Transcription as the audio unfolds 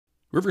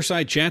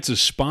Riverside Chats is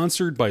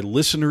sponsored by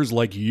listeners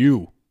like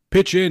you.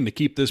 Pitch in to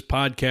keep this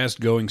podcast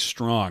going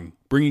strong,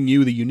 bringing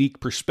you the unique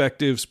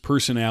perspectives,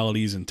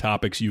 personalities, and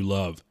topics you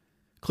love.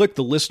 Click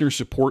the listener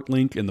support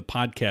link in the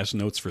podcast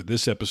notes for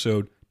this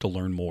episode to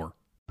learn more.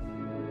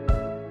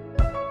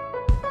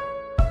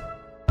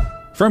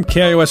 From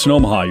KIOS in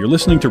Omaha, you're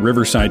listening to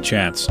Riverside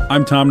Chats.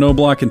 I'm Tom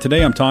Knobloch, and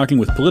today I'm talking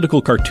with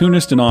political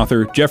cartoonist and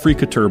author Jeffrey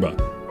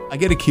Katerba. I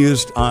get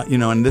accused,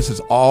 and this has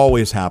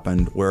always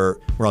happened, where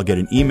I'll get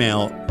an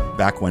email.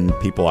 Back when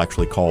people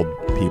actually called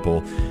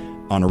people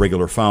on a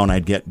regular phone,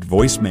 I'd get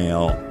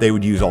voicemail. They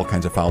would use all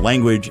kinds of foul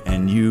language,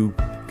 and you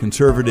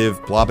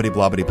conservative, blah, blah,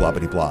 blah, blah, blah,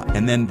 blah.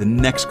 And then the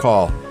next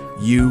call,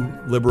 you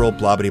liberal,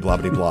 blah, blah, blah,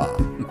 blah,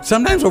 blah.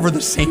 Sometimes over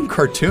the same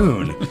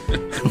cartoon.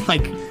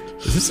 Like,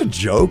 is this a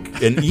joke?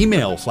 And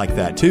emails like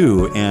that,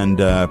 too. And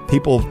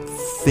people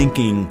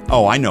thinking,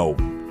 oh, I know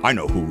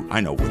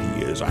what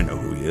he is. I know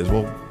who he is.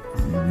 Well,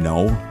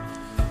 no.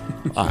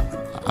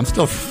 I'm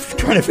still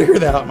trying to figure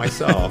that out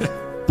myself.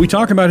 We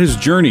talk about his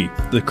journey,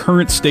 the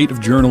current state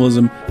of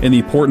journalism, and the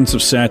importance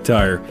of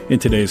satire in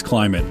today's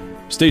climate.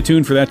 Stay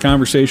tuned for that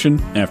conversation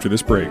after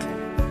this break.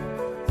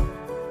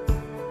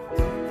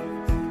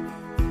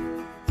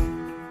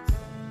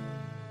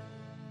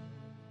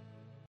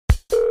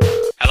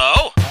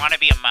 Hello? Want to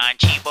be a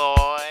Munchie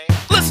Boy?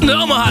 Listen to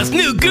Omaha's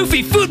new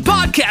goofy food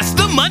podcast,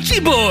 The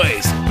Munchie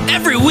Boys.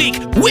 Every week,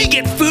 we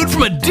get food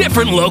from a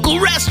different local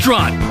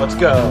restaurant. Let's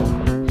go.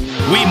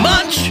 We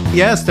munch.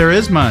 Yes, there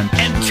is munch.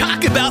 And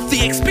talk about the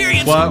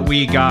experience. What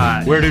we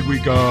got. Where did we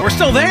go? We're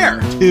still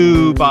there.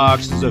 2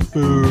 boxes of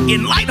food.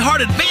 In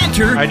lighthearted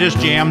banter. I just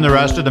jammed the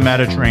rest of the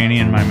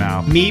Mediterranean in my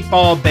mouth.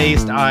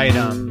 Meatball-based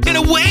items. In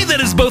a way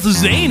that is both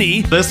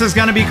zany. This is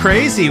going to be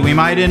crazy. We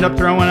might end up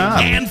throwing up.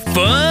 And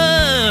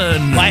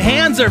fun. My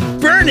hands are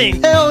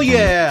burning. Hell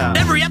yeah.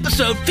 Every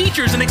episode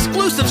features an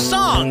exclusive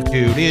song.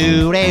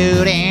 Do-do-do-do.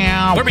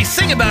 Where we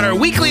sing about our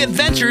weekly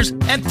adventures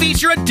and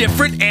feature a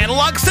different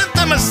analog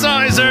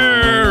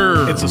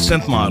synthesizer. It's a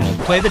synth model.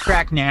 Play the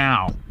track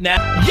now. When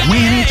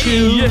it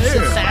shoots,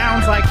 it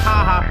sounds like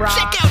ha-ha rock.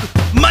 Check out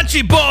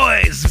Munchie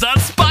Boys on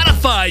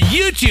Spotify,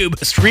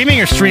 YouTube, Streaming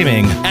or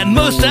streaming? and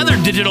most other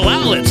digital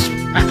outlets.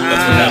 That's what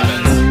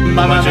happens.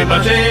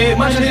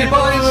 Munchie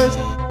Boys.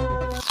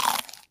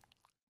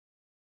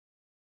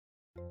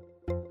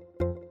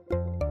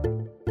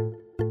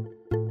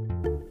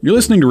 You're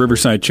listening to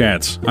Riverside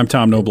Chats. I'm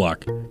Tom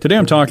Knobloch. Today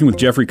I'm talking with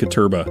Jeffrey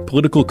Katerba,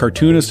 political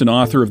cartoonist and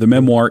author of the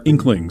memoir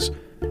Inklings.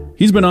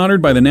 He's been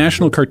honored by the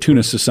National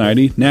Cartoonist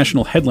Society,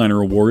 National Headliner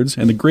Awards,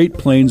 and the Great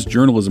Plains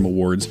Journalism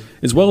Awards,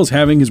 as well as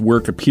having his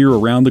work appear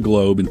around the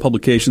globe in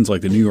publications like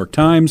the New York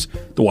Times,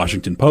 the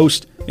Washington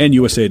Post, and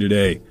USA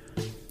Today.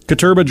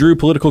 Katerba drew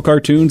political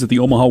cartoons at the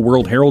Omaha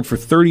World Herald for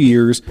 30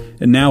 years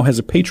and now has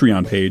a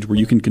Patreon page where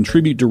you can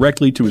contribute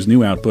directly to his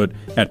new output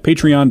at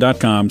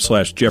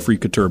patreon.com/Jeffrey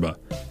Katerba.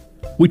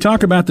 We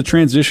talk about the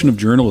transition of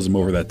journalism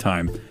over that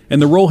time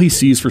and the role he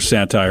sees for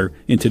satire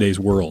in today's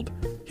world.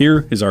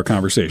 Here is our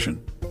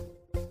conversation.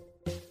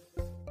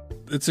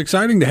 It's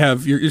exciting to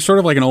have, you're sort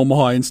of like an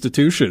Omaha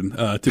institution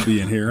to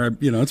be in here.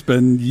 It's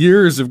been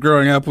years of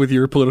growing up with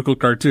your political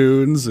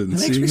cartoons. And It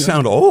makes me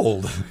sound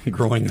old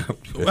growing up.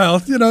 Well, I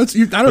don't know. It's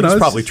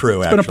probably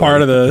true, It's actually. been a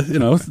part of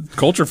the,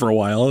 culture for a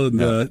while.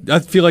 And I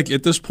feel like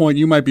at this point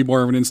you might be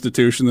more of an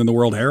institution than the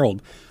World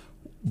Herald.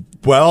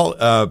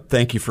 Well,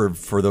 thank you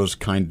for those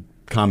kind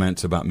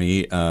comments about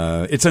me.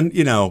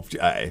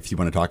 If you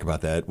want to talk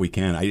about that, we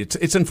can.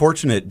 It's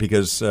unfortunate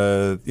because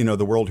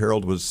the World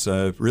Herald was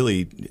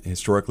really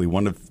historically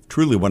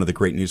truly one of the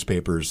great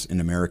newspapers in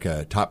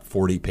America, top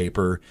 40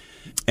 paper,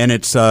 and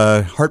it's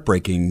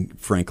heartbreaking,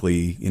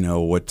 frankly.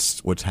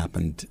 What's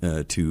happened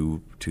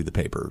to the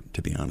paper,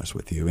 to be honest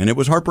with you, and it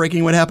was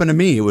heartbreaking what happened to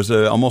me. It was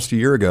almost a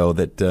year ago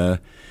that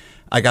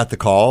I got the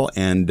call,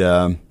 and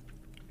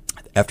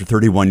after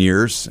 31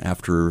 years,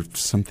 after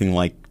something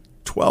like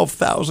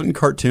 12,000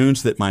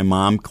 cartoons that my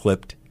mom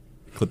clipped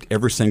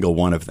every single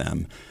one of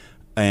them,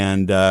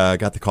 and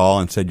got the call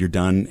and said, "You're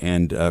done,"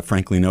 and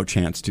frankly, no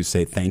chance to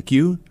say thank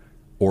you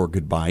or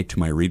goodbye to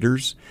my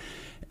readers.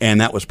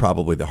 And that was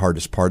probably the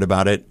hardest part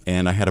about it.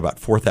 And I had about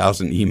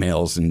 4,000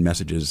 emails and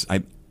messages.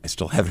 I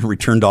still haven't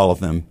returned all of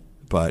them,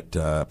 but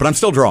I'm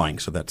still drawing,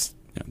 so that's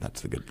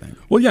the good thing.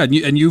 Well, yeah,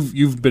 and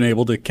you've been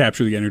able to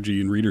capture the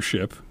energy in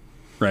readership.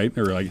 Right?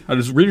 Or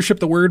is readership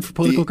the word for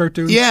political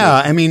cartoons?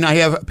 Yeah. I mean, I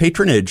have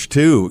patronage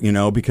too,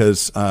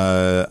 because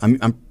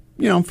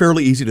I'm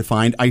fairly easy to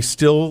find. I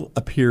still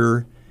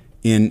appear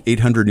in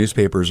 800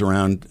 newspapers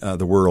around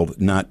the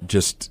world, not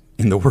just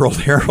in the World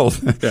Herald.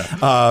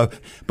 Yeah.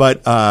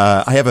 But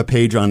I have a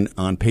page on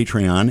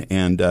Patreon,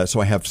 and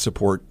so I have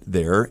support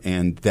there,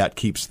 and that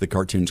keeps the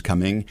cartoons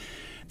coming.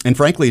 And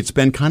frankly, it's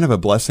been kind of a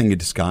blessing in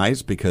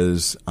disguise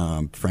because,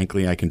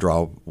 frankly, I can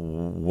draw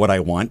what I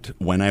want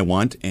when I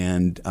want,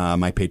 and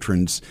my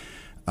patrons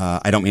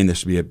I don't mean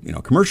this to be a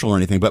commercial or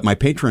anything, but my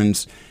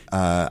patrons,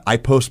 I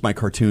post my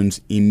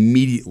cartoons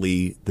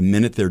immediately the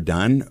minute they're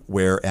done,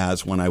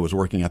 whereas when I was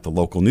working at the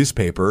local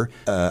newspaper,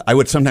 I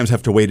would sometimes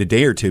have to wait a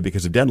day or two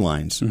because of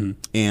deadlines. Mm-hmm.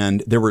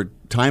 And there were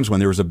times when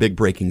there was a big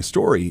breaking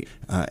story.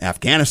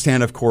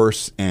 Afghanistan, of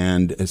course,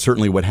 and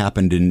certainly what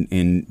happened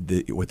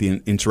with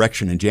the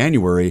insurrection in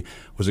January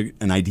was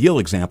an ideal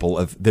example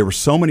of there were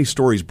so many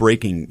stories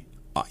breaking,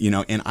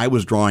 and I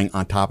was drawing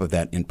on top of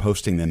that and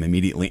posting them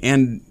immediately.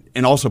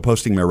 And also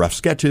posting my rough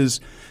sketches.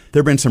 There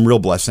have been some real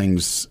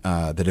blessings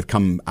that have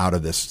come out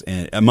of this,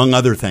 among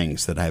other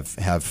things that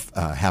have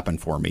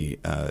happened for me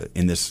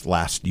in this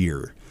last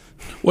year.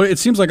 Well, it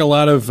seems like a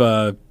lot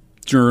of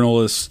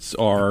journalists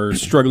are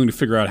struggling to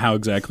figure out how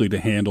exactly to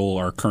handle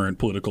our current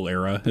political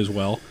era as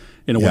well,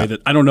 in a way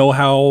that I don't know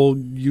how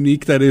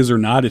unique that is or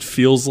not. It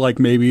feels like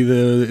maybe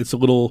it's a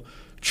little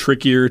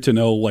trickier to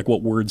know like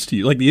what words to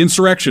use, like the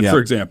insurrection, for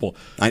example.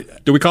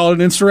 Do we call it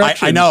an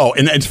insurrection? I know,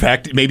 and in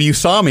fact, maybe you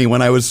saw me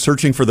when I was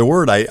searching for the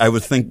word. I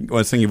was thinking,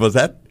 is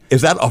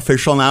that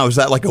official now? Is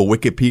that like a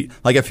Wikipedia?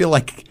 Like I feel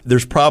like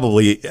there's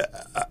probably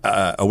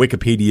a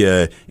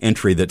Wikipedia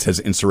entry that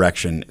says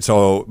insurrection.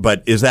 So,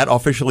 but is that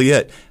officially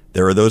it?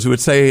 There are those who would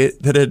say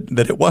that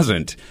it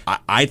wasn't.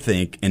 I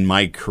think in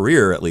my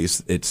career, at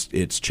least,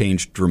 it's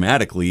changed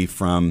dramatically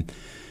from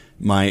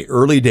my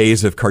early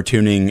days of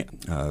cartooning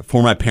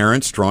for my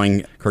parents,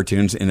 drawing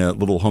cartoons in a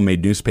little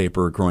homemade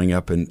newspaper growing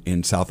up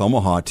in South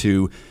Omaha,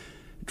 to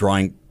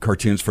drawing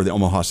cartoons for the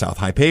Omaha South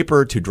High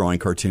paper, to drawing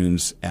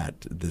cartoons at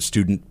the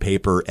student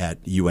paper at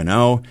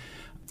UNO.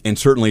 And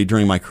certainly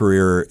during my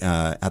career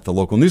at the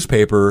local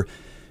newspaper,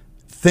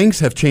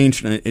 things have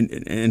changed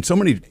in so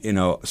many,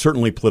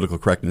 certainly political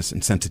correctness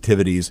and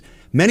sensitivities.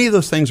 Many of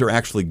those things are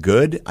actually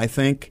good, I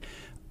think.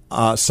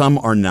 Some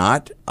are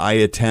not. I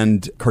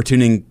attend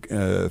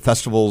cartooning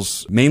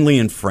festivals mainly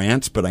in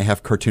France, but I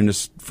have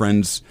cartoonist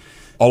friends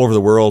all over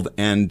the world,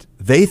 and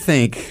they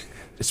think,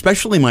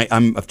 especially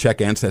I'm of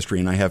Czech ancestry,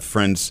 and I have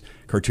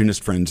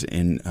cartoonist friends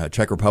in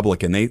Czech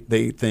Republic, and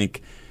they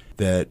think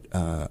that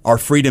our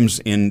freedoms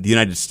in the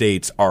United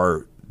States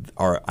are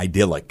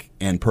idyllic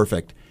and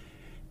perfect.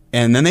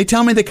 And then they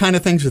tell me the kind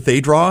of things that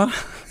they draw,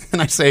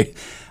 and I say,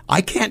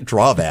 I can't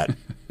draw that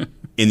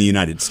in the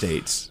United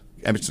States.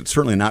 I mean, it's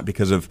certainly not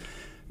because of,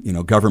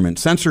 government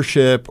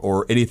censorship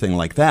or anything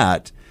like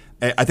that.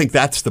 I think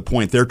that's the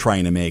point they're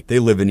trying to make. They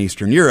live in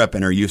Eastern Europe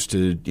and are used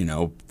to,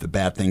 the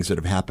bad things that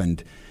have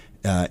happened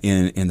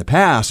in the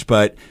past.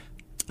 But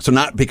so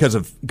not because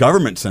of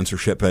government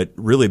censorship, but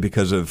really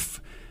because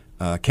of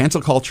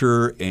cancel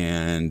culture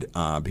and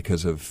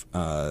because of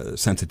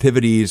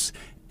sensitivities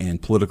and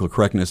political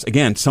correctness.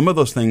 Again, some of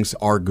those things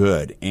are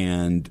good.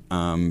 And,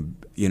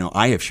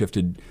 I have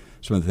shifted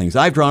some of the things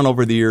I've drawn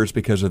over the years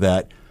because of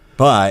that.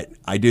 But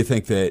I do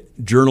think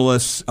that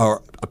journalists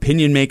or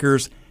opinion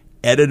makers,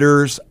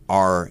 editors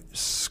are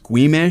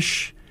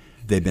squeamish.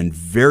 They've been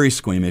very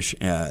squeamish.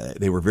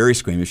 They were very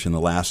squeamish in the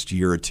last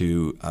year or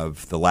two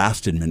of the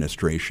last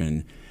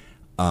administration,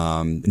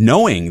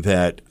 knowing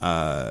that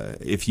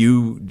if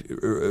you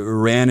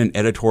ran an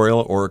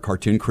editorial or a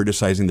cartoon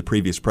criticizing the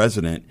previous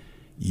president,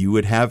 you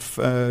would have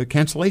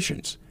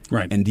cancellations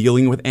and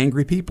dealing with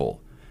angry people.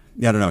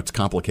 Yeah, I don't know. It's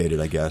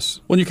complicated, I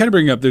guess. When you kind of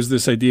bring up, there's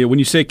this idea, when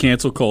you say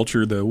cancel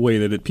culture, the way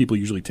that people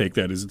usually take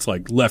that is it's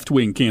like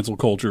left-wing cancel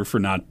culture for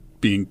not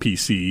being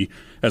PC,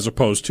 as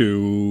opposed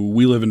to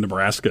we live in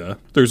Nebraska.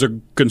 There's a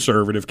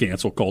conservative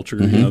cancel culture.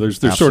 Mm-hmm. There's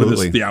sort of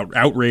this, the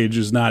outrage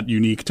is not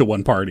unique to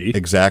one party.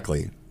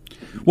 Exactly.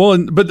 Well,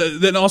 but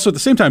then also at the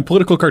same time,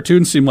 political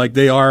cartoons seem like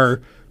they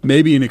are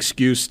maybe an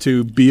excuse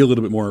to be a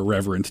little bit more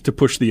irreverent, to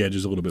push the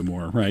edges a little bit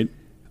more, right?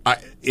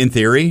 In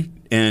theory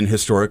and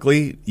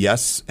historically,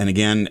 yes. And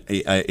again,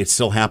 it's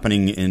still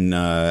happening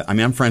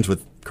I'm friends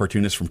with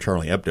cartoonists from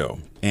Charlie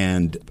Hebdo,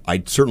 and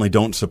I certainly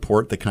don't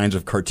support the kinds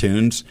of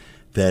cartoons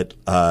that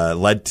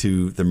led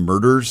to the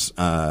murders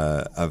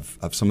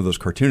of some of those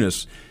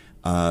cartoonists.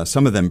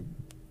 Some of them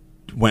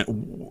went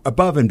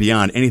above and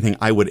beyond anything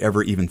I would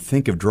ever even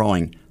think of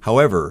drawing.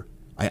 However,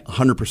 I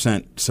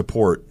 100%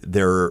 support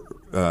their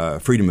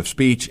freedom of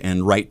speech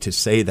and right to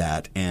say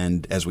that.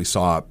 And as we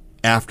saw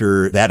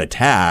after that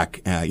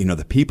attack,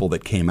 the people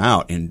that came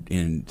out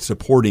in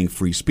supporting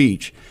free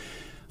speech.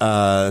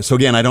 So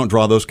again, I don't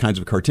draw those kinds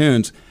of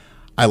cartoons.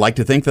 I like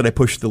to think that I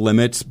push the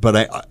limits, but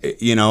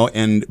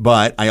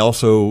I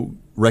also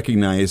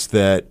recognize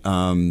that,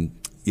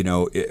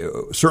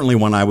 certainly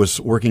when I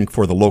was working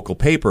for the local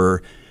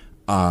paper,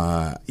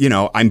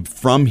 I'm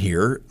from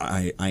here.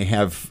 I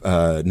have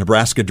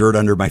Nebraska dirt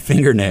under my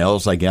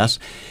fingernails, I guess.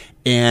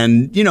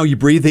 And, you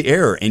breathe the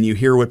air and you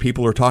hear what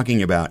people are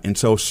talking about. And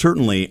so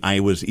certainly I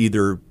was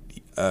either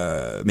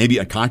maybe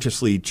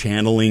unconsciously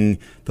channeling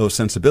those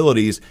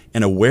sensibilities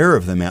and aware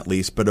of them at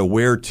least, but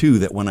aware too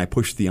that when I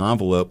pushed the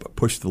envelope,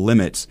 pushed the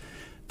limits,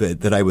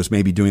 that I was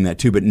maybe doing that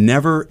too, but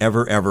never,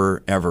 ever,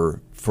 ever,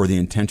 ever for the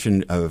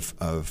intention of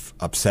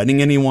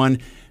upsetting anyone,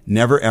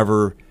 never,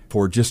 ever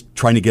for just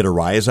trying to get a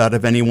rise out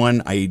of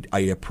anyone. I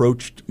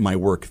approached my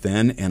work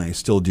then, and I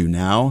still do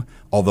now,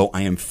 although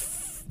I am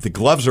the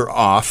gloves are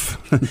off.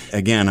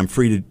 Again, I'm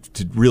free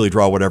to really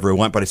draw whatever I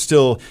want, but I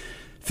still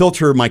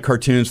filter my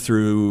cartoons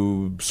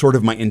through sort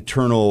of my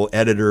internal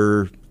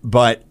editor.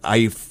 But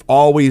I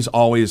always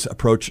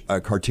approach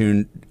a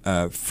cartoon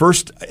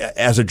first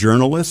as a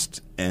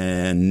journalist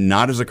and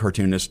not as a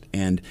cartoonist.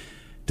 And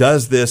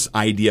does this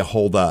idea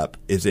hold up?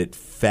 Is it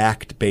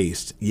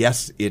fact-based?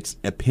 Yes, it's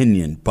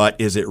opinion, but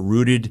is it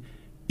rooted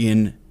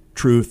in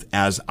truth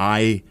as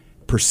I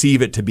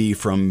perceive it to be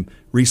from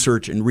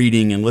research and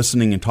reading and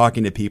listening and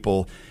talking to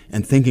people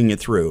and thinking it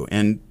through?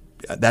 And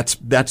that's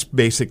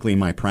basically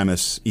my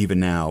premise even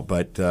now.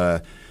 But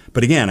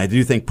again, I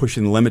do think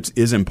pushing the limits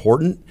is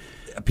important.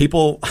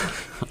 People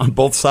on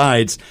both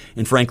sides,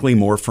 and frankly,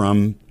 more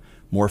from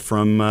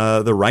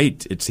the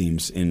right, it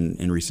seems,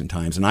 in recent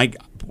times. And I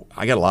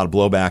got a lot of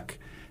blowback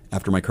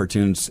after my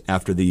cartoons,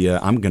 after the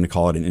I'm going to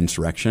call it an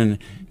insurrection,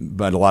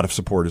 but a lot of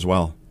support as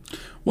well.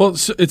 Well,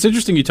 it's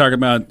interesting you talk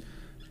about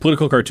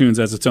political cartoons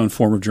as its own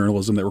form of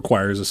journalism that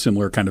requires a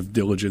similar kind of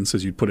diligence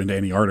as you'd put into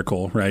any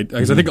article, right?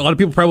 Because I think a lot of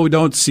people probably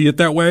don't see it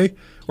that way,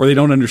 or they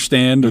don't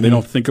understand, or they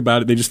don't think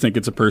about it. They just think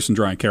it's a person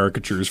drawing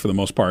caricatures for the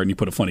most part, and you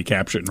put a funny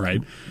caption,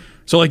 right?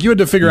 So like you had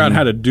to figure out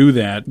how to do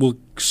that. We'll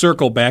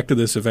circle back to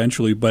this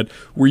eventually, but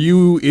were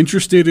you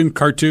interested in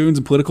cartoons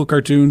and political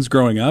cartoons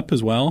growing up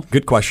as well?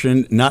 Good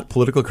question. Not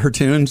political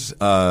cartoons,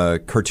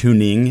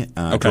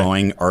 cartooning,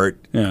 drawing, art,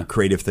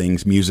 creative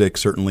things, music.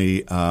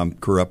 Certainly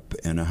grew up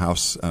in a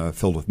house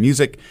filled with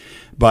music.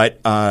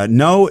 But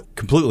no,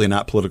 completely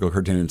not political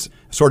cartoons.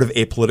 Sort of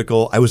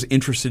apolitical. I was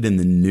interested in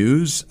the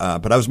news,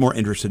 but I was more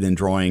interested in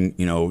drawing,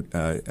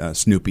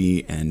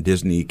 Snoopy and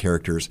Disney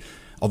characters.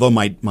 Although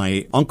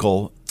my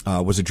uncle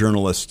was a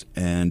journalist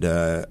and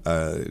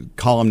a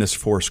columnist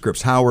for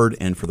Scripps Howard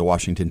and for the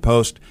Washington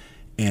Post,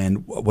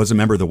 and was a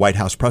member of the White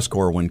House press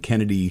corps when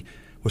Kennedy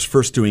was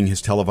first doing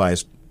his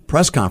televised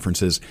press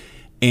conferences.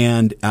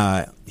 And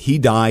he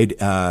died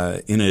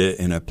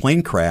in a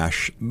plane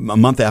crash a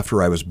month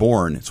after I was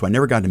born. So I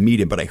never got to meet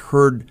him, but I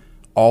heard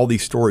all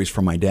these stories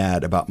from my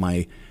dad about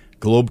my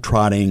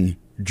globe-trotting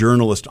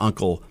journalist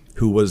uncle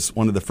who was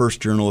one of the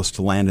first journalists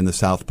to land in the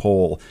South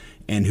Pole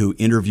and who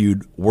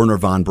interviewed Wernher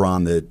von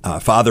Braun, the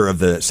father of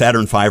the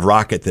Saturn V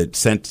rocket that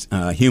sent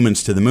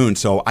humans to the moon.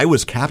 So I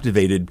was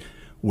captivated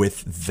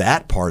with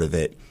that part of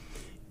it.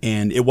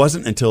 And it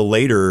wasn't until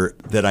later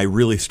that I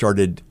really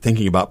started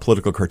thinking about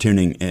political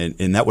cartooning,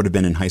 and that would have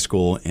been in high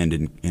school and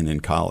in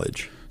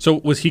college. So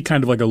was he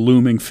kind of like a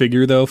looming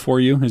figure, though, for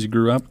you as you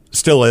grew up?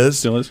 Still is.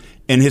 Still is.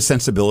 And his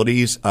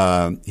sensibilities,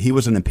 he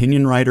was an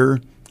opinion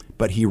writer,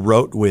 but he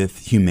wrote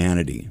with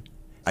humanity.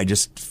 I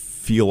just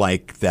feel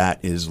like that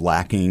is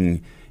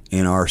lacking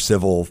in our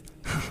civil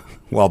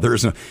 – well,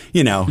 there's a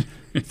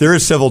there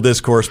is civil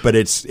discourse, but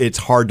it's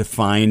hard to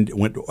find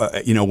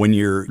when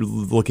you're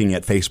looking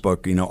at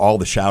Facebook, all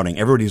the shouting.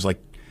 Everybody's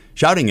like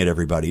shouting at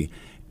everybody.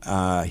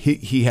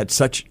 He had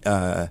such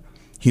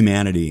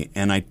humanity,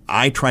 and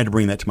I try to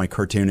bring that to my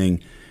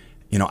cartooning.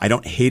 I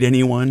don't hate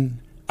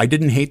anyone. I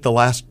didn't hate the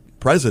last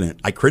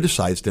president. I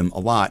criticized him a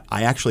lot.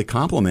 I actually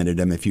complimented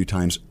him a few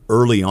times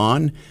early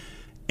on.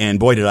 And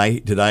boy, did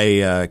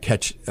I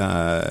catch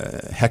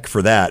heck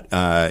for that.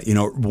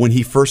 When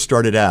he first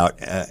started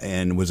out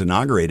and was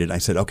inaugurated, I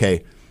said,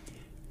 okay,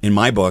 in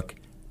my book,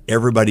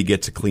 everybody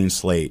gets a clean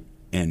slate.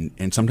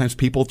 And sometimes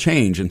people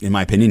change. And in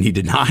my opinion, he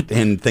did not.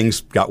 And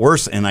things got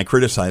worse. And I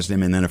criticized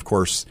him. And then, of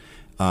course,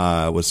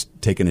 was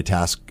taken to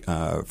task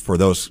for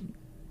those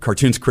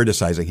cartoons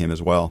criticizing him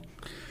as well.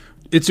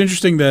 It's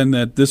interesting then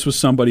that this was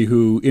somebody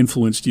who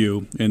influenced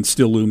you and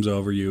still looms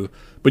over you,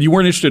 but you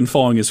weren't interested in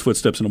following his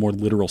footsteps in a more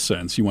literal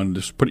sense. You wanted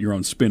to put your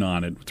own spin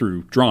on it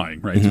through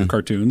drawing, right, through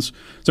cartoons.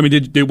 So, I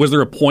mean, was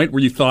there a point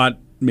where you thought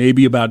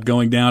maybe about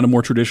going down a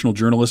more traditional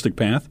journalistic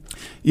path?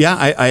 Yeah,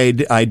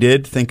 I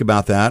did think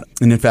about that.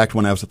 And in fact,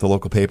 when I was at the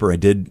local paper, I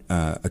did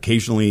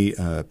occasionally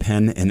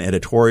pen an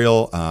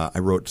editorial. I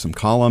wrote some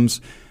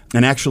columns.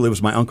 And actually, it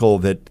was my uncle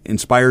that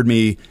inspired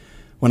me.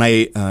 When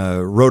I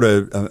wrote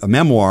a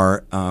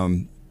memoir,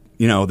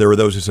 there were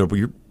those who said,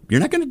 "Well, you're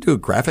not going to do a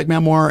graphic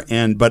memoir,"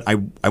 but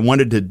I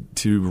wanted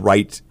to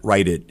write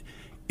it,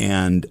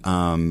 and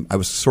I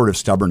was sort of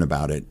stubborn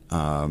about it.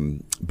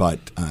 But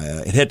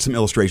it had some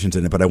illustrations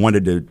in it, but I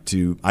wanted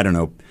to I don't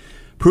know,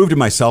 prove to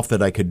myself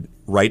that I could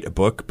write a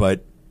book.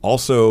 But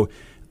also,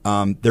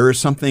 there is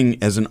something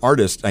as an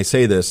artist. I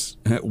say this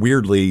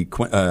weirdly,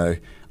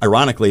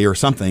 ironically, or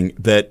something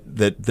that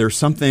there's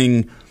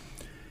something.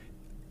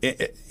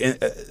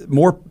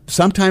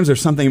 Sometimes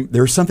there's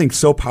something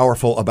so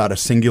powerful about a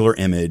singular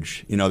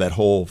image, that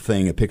whole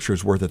thing, a picture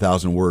is worth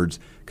 1,000 words.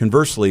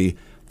 Conversely,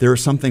 there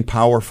is something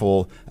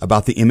powerful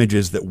about the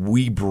images that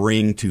we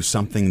bring to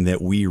something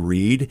that we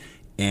read,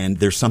 and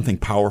there's something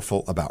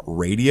powerful about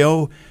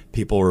radio.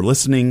 People are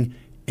listening,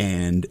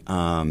 and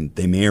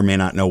they may or may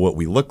not know what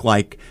we look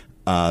like.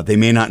 They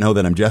may not know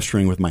that I'm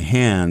gesturing with my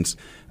hands,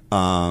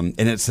 and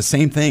it's the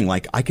same thing.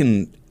 Like, I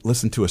can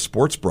listen to a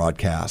sports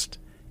broadcast,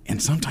 and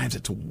sometimes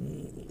it's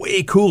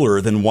way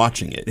cooler than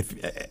watching it.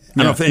 I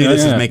don't know if any of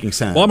this is making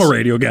sense. Well, I'm a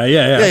radio guy. Yeah,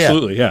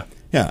 absolutely, yeah.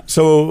 Yeah,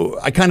 so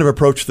I kind of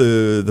approached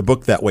the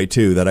book that way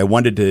too. That I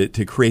wanted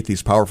to create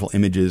these powerful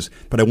images,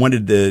 but I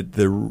wanted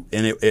and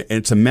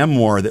it's a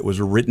memoir that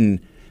was written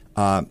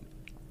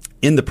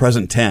in the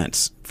present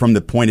tense from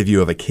the point of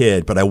view of a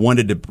kid. But I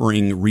wanted to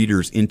bring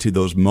readers into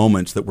those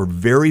moments that were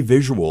very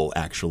visual,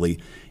 actually,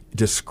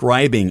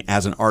 describing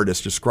as an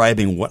artist,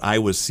 describing what I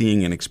was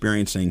seeing and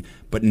experiencing,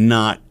 but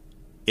not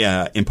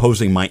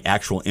imposing my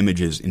actual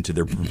images into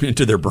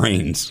their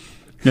brains.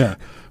 Yeah,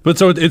 but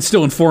so it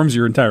still informs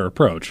your entire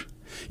approach.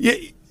 Yeah.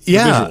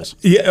 Visuals.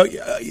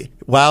 Yeah.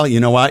 Well, you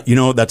know what?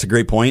 That's a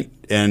great point.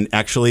 And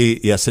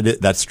actually, yes,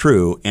 that's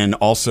true. And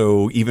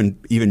also, even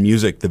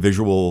music, the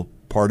visual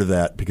part of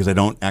that, because I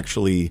don't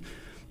actually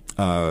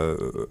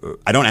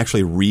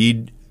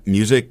read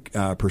music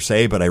per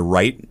se, but I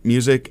write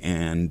music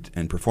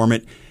and perform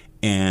it.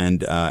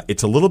 And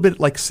it's a little bit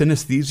like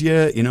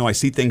synesthesia. I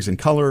see things in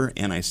color,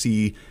 and I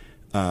see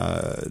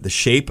the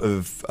shape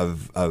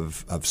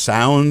of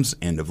sounds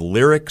and of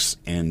lyrics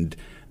and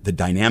the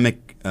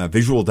dynamic,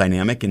 visual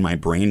dynamic in my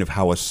brain of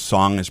how a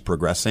song is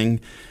progressing.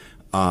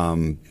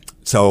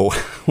 So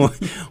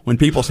when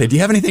people say, "Do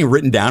you have anything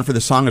written down for the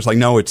song?" It's like,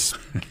 no, it's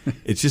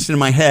just in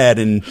my head,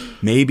 and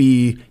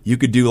maybe you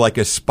could do like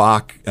a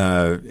Spock,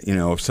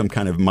 some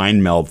kind of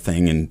mind meld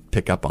thing and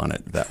pick up on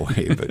it that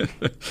way. But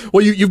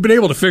well, you've been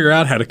able to figure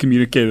out how to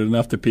communicate it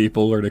enough to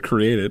people or to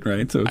create it,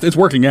 right? So it's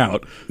working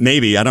out.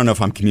 Maybe. I don't know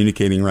if I'm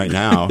communicating right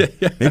now.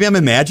 Yeah. Maybe I'm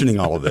imagining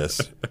all of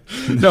this.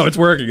 No, it's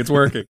working. It's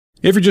working.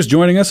 If you're just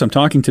joining us, I'm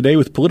talking today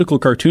with political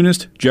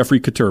cartoonist Jeffrey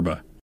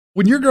Katurba.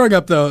 When you're growing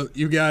up, though,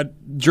 you got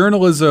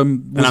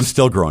journalism. And I'm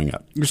still growing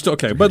up. You're still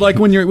okay, but like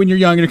when you're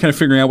young and you're kind of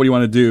figuring out what you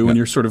want to do, and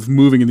you're sort of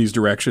moving in these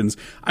directions,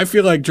 I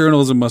feel like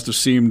journalism must have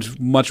seemed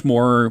much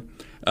more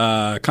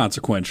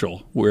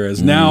consequential.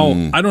 Whereas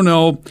now, I don't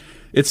know.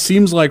 It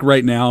seems like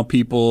right now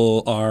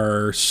people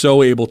are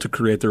so able to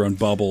create their own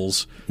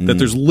bubbles that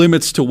there's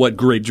limits to what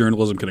great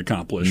journalism can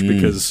accomplish.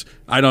 Because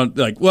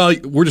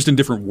we're just in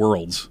different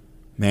worlds.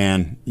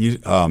 Man,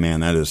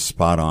 that is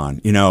spot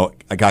on.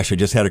 Gosh, I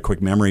just had a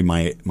quick memory.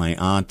 My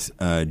aunt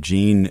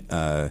Jean.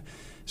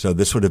 So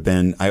this would have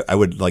been. I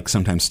would like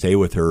sometimes stay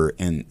with her,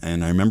 and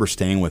I remember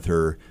staying with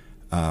her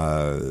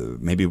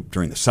maybe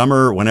during the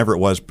summer, whenever it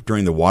was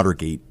during the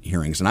Watergate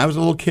hearings, and I was a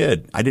little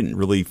kid. I didn't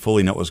really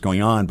fully know what was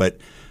going on, but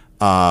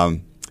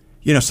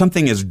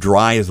something as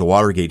dry as the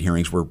Watergate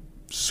hearings were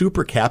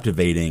super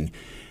captivating.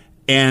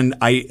 And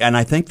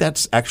I think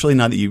that's actually,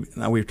 now that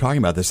we were talking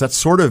about this, that's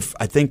sort of,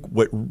 I think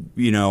what,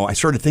 I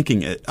started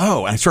thinking,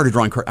 I started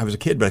drawing, I was a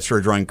kid, but I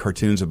started drawing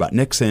cartoons about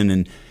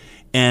Nixon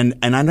and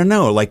I don't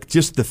know, like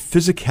just the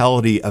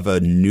physicality of a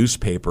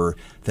newspaper,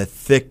 the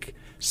thick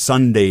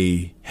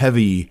Sunday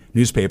heavy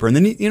newspaper. And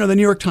then, the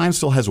New York Times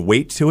still has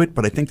weight to it,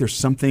 but I think there's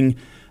something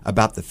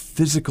about the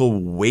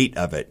physical weight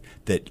of it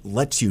that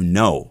lets you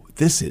know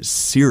this is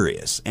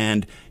serious.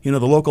 And, the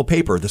local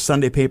paper, the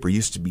Sunday paper,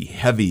 used to be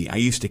heavy. I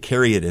used to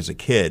carry it as a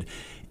kid,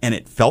 and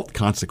it felt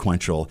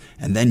consequential.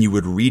 And then you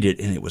would read it,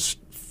 and it was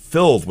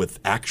filled with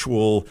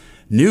actual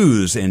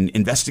news and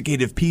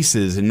investigative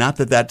pieces. And not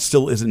that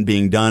still isn't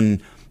being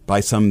done by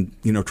some,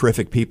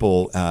 terrific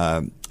people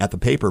at the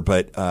paper,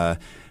 but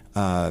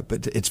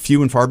it's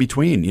few and far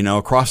between,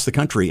 across the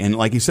country. And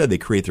like you said, they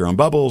create their own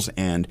bubbles,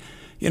 and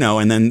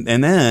and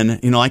then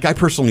like I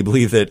personally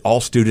believe that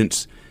all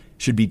students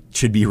should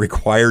be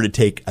required to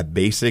take a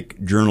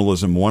basic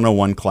journalism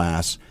 101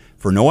 class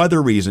for no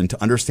other reason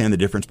to understand the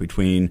difference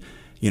between,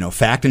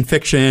 fact and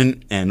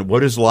fiction and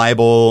what is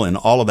libel and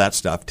all of that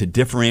stuff, to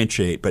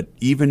differentiate. But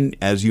even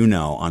as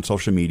on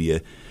social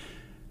media,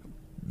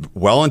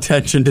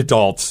 well-intentioned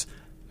adults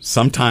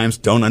sometimes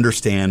don't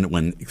understand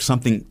when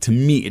something, to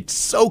me, it's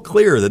so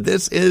clear that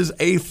this is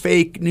a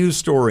fake news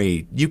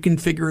story. You can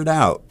figure it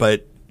out,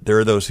 but there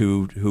are those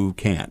who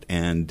can't,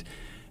 and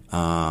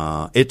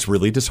it's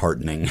really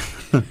disheartening.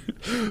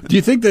 Do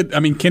you think that,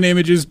 can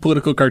images,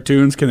 political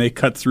cartoons, can they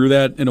cut through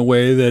that in a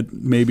way that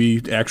maybe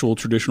actual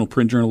traditional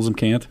print journalism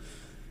can't?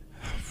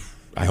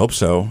 I hope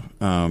so.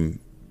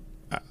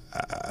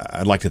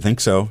 I'd like to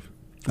think so.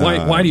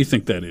 Why do you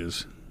think that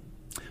is?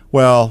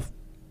 Well,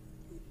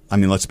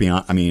 let's be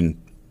honest.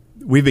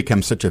 We've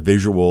become such a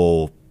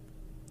visual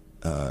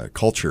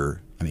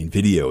culture.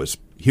 Video is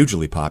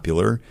hugely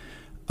popular.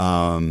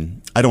 I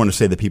don't want to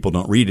say that people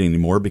don't read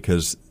anymore,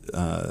 because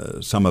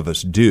some of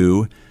us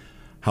do.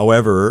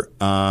 However,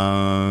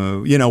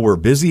 we're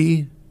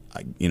busy.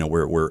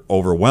 We're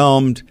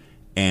overwhelmed.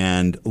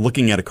 And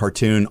looking at a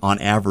cartoon, on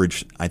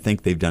average, I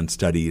think they've done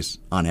studies.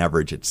 On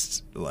average,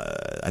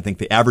 I think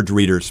the average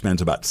reader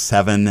spends about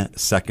 7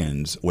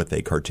 seconds with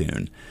a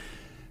cartoon.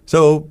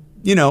 So,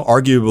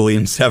 arguably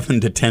in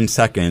 7 to 10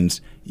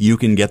 seconds, you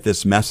can get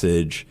this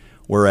message.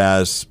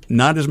 Whereas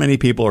not as many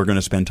people are going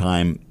to spend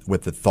time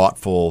with the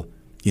thoughtful,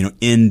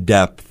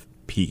 in-depth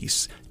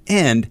piece.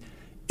 And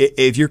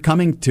if you're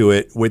coming to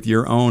it with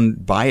your own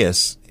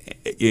bias,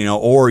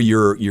 or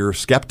you're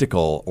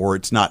skeptical, or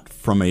it's not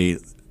from a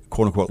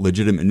quote unquote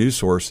legitimate news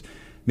source,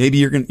 maybe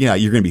you're going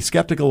to be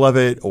skeptical of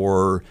it,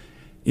 or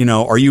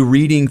are you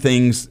reading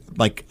things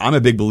like I'm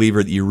a big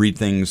believer that you read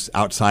things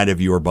outside of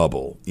your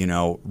bubble,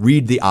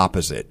 read the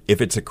opposite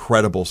if it's a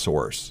credible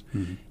source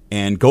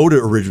and go to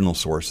original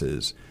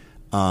sources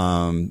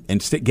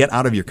and get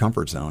out of your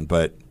comfort zone.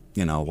 But,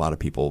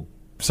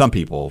 some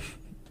people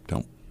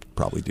don't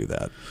probably do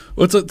that.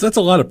 Well, that's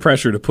a lot of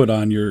pressure to put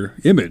on your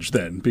image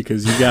then,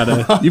 because you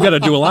gotta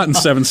do a lot in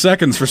 7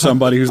 seconds for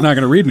somebody who's not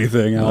going to read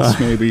anything else.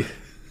 Maybe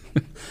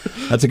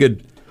that's a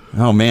good.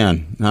 Oh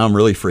man, now I'm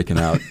really freaking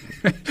out.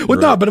 Well,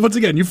 no, but once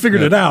again, you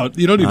figured it out.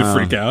 You don't need to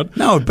freak out.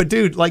 No, but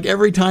dude, like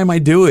every time I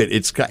do it,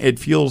 it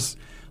feels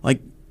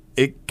like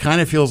it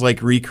kind of feels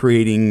like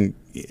recreating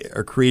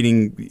or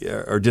creating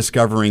or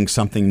discovering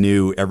something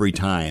new every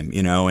time,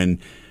 and.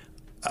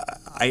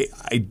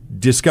 I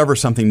discover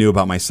something new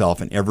about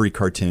myself in every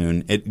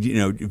cartoon.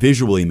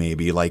 Visually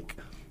maybe like,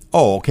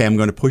 oh, okay, I'm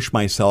going to push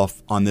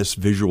myself on this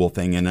visual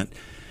thing, and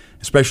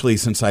especially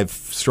since I've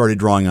started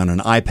drawing on an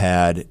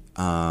iPad,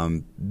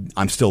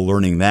 I'm still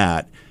learning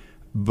that.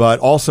 But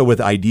also with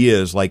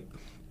ideas like,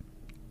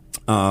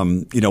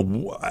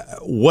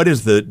 what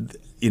is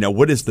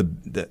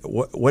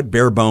what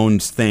bare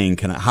bones thing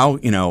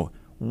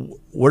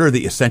what are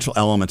the essential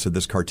elements of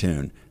this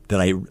cartoon that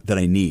I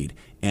need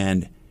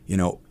and.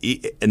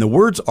 And the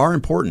words are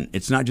important.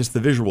 It's not just the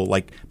visual,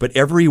 but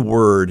every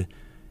word,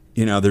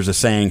 there's a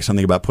saying,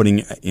 something about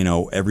putting,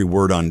 every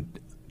word on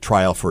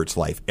trial for its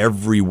life.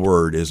 Every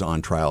word is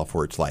on trial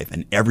for its life,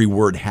 and every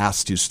word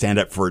has to stand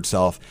up for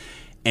itself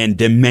and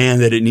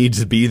demand that it needs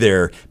to be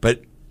there.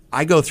 But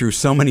I go through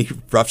so many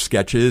rough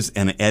sketches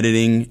and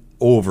editing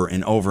over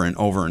and over and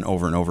over and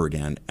over and over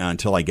again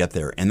until I get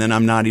there. And then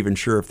I'm not even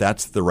sure if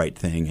that's the right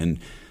thing. And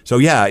so, a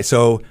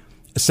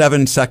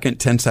 7-second,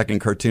 10-second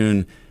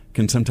cartoon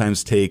can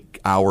sometimes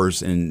take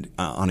hours and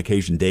on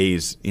occasion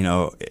days,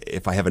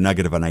 if I have a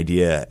nugget of an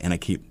idea and I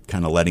keep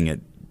kind of letting it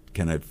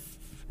kind of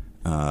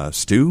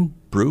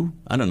brew.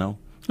 I don't know.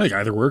 I think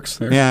either works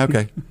there. Yeah,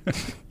 okay.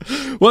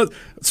 Well,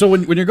 so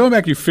when you're going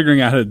back, you're figuring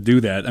out how to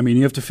do that. I mean,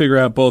 you have to figure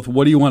out both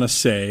what do you want to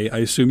say. I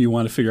assume you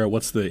want to figure out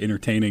what's the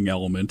entertaining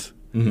element.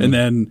 Mm-hmm. And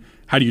then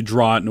how do you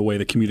draw it in a way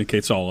that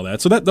communicates all of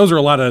that? So those are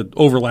a lot of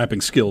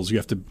overlapping skills you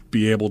have to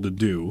be able to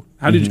do.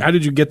 How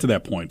did you get to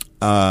that point?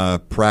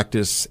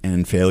 Practice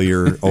and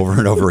failure over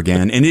and over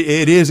again. And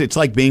it's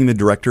like being the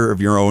director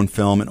of your own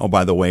film. And oh,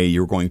 by the way,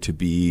 you're going to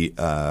be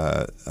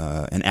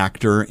an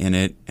actor in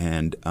it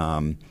and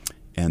the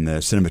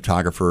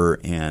cinematographer.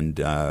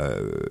 And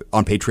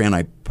on Patreon,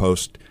 I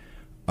post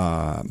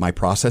my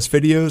process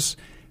videos.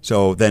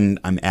 So then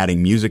I'm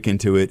adding music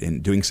into it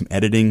and doing some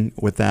editing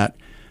with that.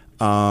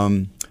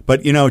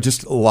 But,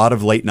 just a lot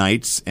of late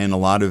nights and a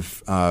lot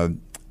of I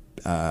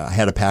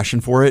had a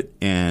passion for it,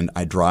 and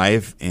I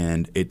drive,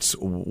 and it's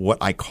what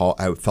I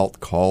felt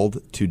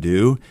called to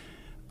do.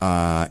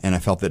 And I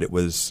felt that it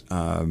was,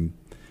 I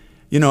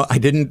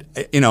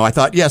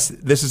thought, yes,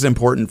 this is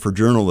important for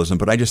journalism,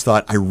 but I just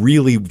thought I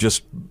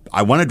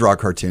want to draw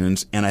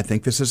cartoons, and I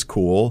think this is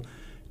cool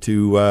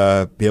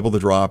to be able to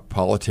draw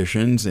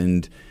politicians.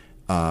 And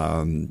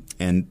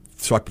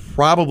so I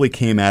probably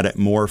came at it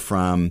more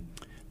from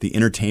the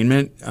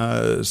entertainment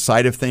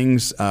side of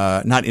things,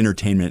 not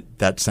entertainment.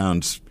 That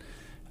sounds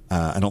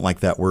I don't like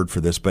that word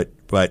for this, but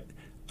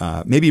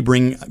maybe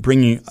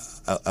bringing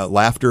a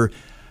laughter,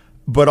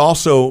 but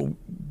also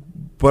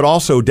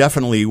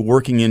definitely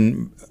working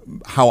in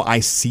how I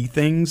see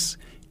things,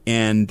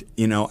 and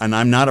and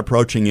I'm not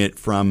approaching it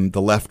from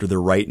the left or the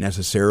right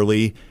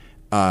necessarily,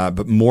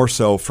 but more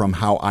so from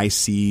how I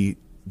see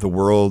the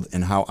world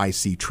and how I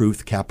see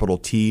truth, capital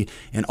T.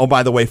 And oh,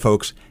 by the way,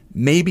 folks,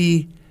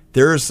 maybe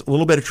there's a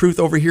little bit of truth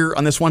over here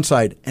on this one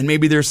side, and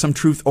maybe there's some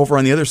truth over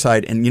on the other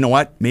side. And you know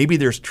what? Maybe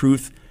there's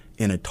truth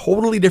in a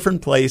totally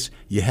different place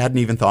you hadn't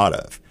even thought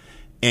of.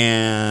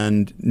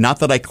 And not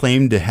that I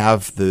claim to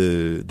have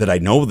that I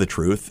know the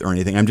truth or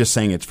anything. I'm just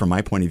saying it's from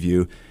my point of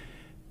view.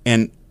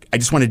 And I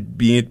just want to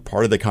be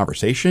part of the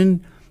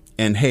conversation.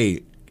 And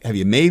hey, have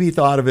you maybe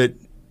thought of it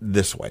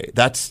this way?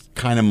 That's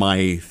kind of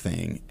my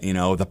thing.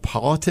 The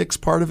politics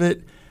part of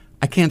it,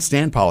 I can't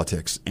stand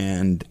politics,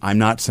 and I'm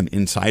not some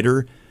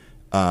insider.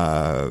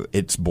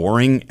 It's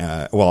boring.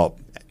 Well,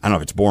 I don't know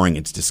if it's boring.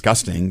 It's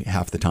disgusting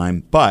half the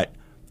time. But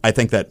I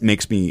think that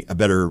makes me a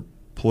better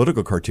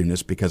political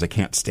cartoonist because I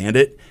can't stand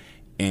it.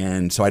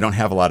 And so I don't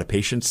have a lot of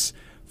patience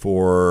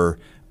for,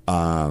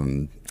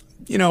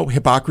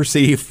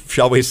 hypocrisy,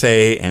 shall we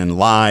say, and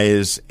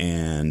lies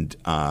and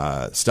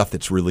stuff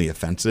that's really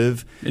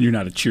offensive. And you're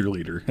not a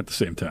cheerleader at the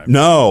same time.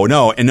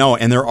 No.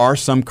 And there are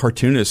some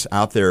cartoonists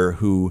out there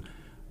who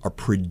are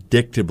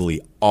predictably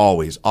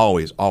always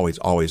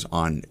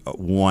on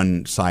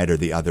one side or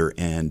the other.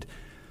 And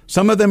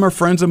some of them are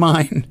friends of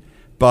mine,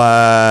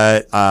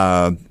 but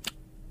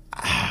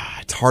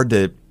it's hard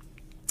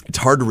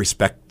to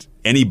respect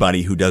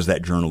anybody who does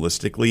that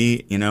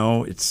journalistically.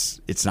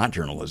 It's not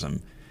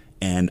journalism.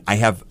 And I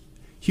have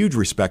huge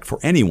respect for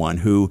anyone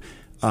who,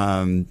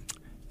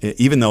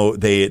 even though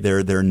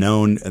they're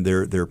known,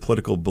 their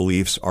political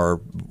beliefs are,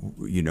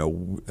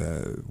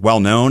 well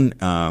known,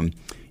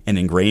 and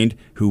ingrained,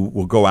 who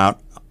will go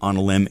out on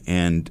a limb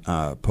and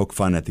poke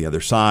fun at the other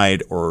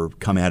side or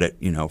come at it,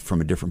 from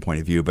a different point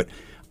of view. But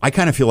I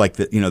kind of feel like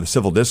that, the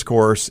civil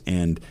discourse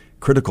and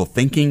critical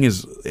thinking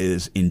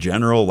is in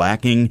general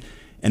lacking.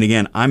 And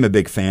again, I'm a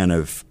big fan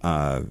of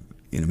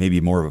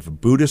maybe more of a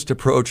Buddhist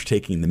approach,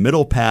 taking the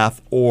middle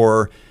path,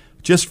 or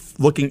just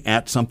looking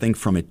at something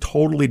from a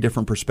totally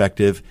different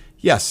perspective.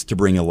 Yes, to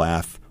bring a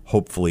laugh.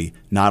 Hopefully,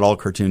 not all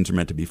cartoons are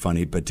meant to be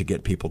funny, but to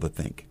get people to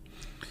think.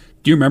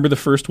 Do you remember the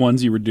first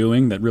ones you were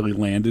doing that really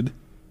landed?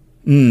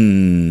 That's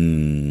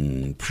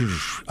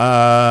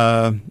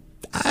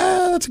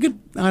a good.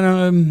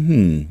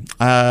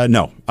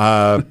 No.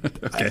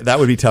 Okay. That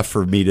would be tough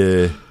for me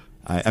to.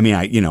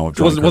 It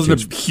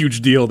wasn't a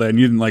huge deal then.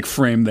 You didn't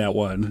frame that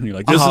one. You're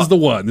like, this is the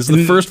one. This is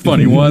the first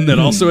funny one that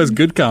also has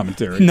good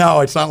commentary.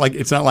 No, it's not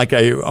like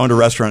I owned a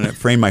restaurant and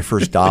framed my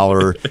first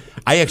dollar.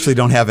 I actually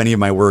don't have any of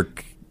my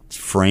work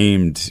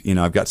framed.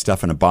 I've got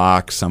stuff in a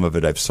box. Some of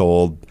it I've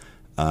sold.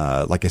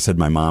 Like I said,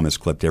 my mom has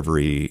clipped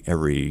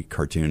every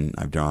cartoon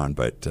I've drawn,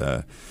 but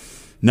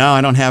no,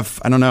 I don't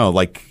have. I don't know.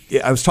 Like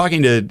I was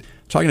talking to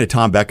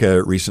Tom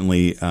Becca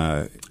recently,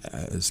 now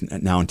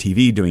on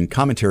TV doing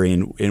commentary,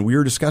 and we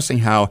were discussing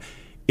how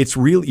it's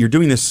real. You're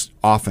doing this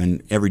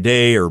often, every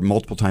day or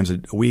multiple times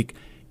a week.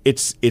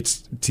 It's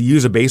to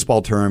use a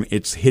baseball term,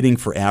 it's hitting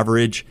for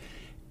average.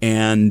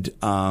 And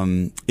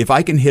if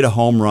I can hit a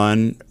home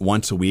run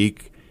once a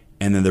week,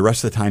 and then the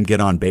rest of the time get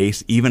on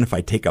base, even if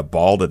I take a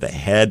ball to the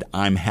head,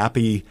 I'm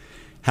happy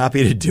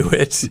to do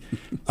it.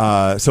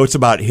 So it's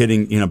about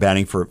hitting,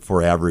 batting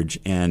for average.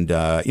 And,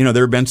 there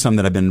have been some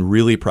that I've been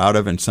really proud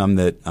of and some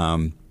that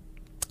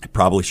I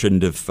probably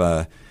shouldn't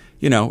have,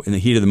 in the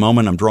heat of the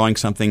moment, I'm drawing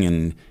something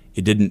and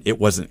it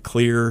wasn't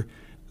clear.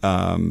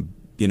 And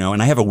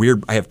I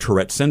have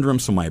Tourette syndrome,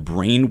 so my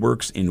brain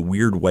works in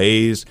weird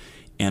ways.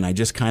 And I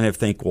just kind of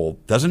think, well,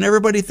 doesn't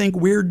everybody think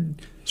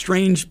weird,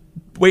 strange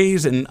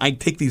ways? And I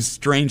take these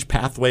strange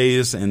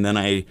pathways, and then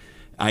I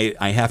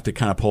have to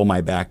kind of pull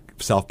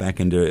myself back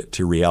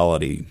into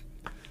reality.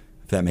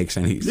 If that makes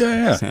any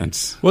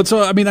sense. Well,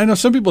 so I know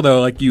some people though,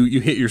 like you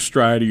hit your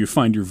stride or you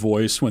find your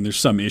voice when there's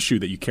some issue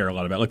that you care a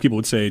lot about. Like people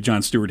would say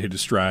Jon Stewart hit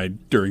his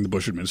stride during the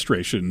Bush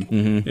administration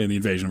and the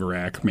invasion of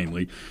Iraq,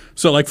 mainly.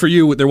 So, like for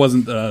you, there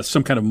wasn't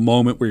some kind of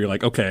moment where you're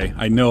like, okay,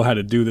 I know how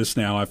to do this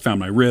now. I've found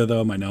my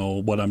rhythm. I know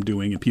what I'm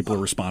doing, and people are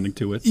responding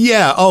to it.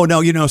 Yeah. Oh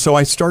no. So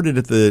I started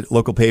at the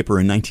local paper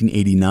in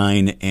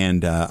 1989,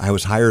 and I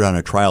was hired on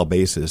a trial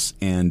basis,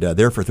 and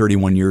there for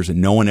 31 years, and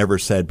no one ever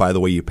said, by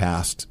the way, you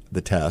passed the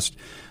test.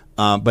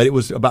 But it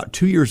was about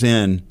 2 years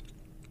in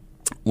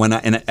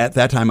and at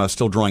that time I was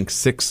still drawing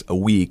 6 a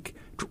week,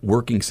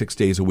 working 6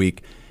 days a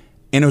week.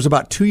 And it was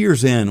about 2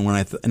 years in when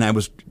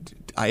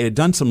I had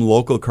done some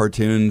local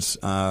cartoons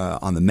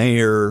on the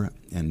mayor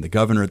and the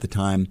governor at the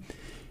time.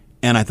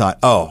 And I thought,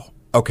 oh,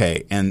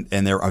 okay. And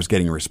I was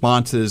getting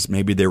responses.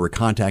 Maybe they were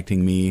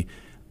contacting me.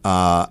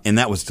 And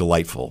that was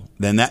delightful.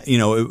 Then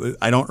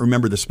I don't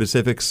remember the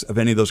specifics of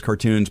any of those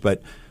cartoons,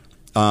 but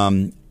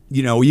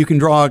you can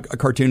draw a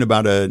cartoon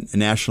about a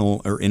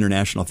national or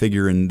international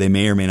figure and they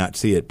may or may not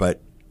see it.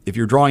 But if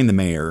you're drawing the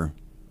mayor,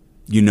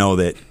 you know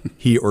that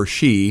he or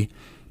she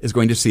is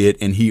going to see it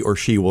and he or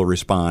she will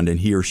respond and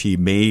he or she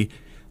may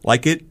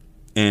like it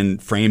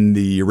and frame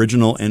the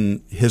original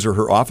in his or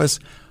her office,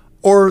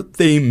 or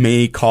they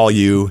may call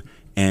you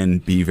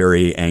and be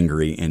very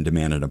angry and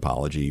demand an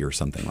apology or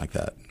something like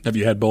that. Have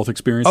you had both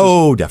experiences?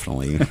 Oh,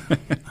 definitely.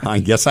 I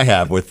guess I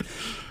have with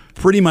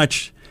pretty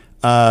much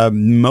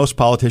most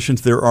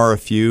politicians. There are a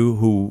few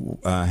who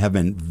have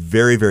been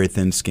very, very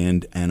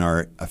thin-skinned and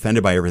are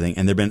offended by everything.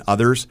 And there have been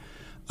others.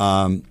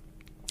 I'll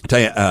tell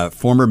you,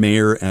 former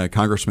mayor,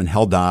 Congressman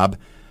Hal Dobb,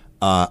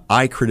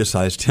 I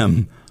criticized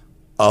him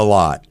a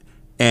lot.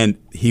 And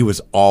he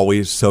was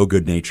always so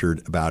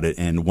good-natured about it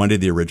and wanted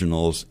the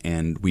originals,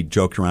 and we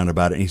joked around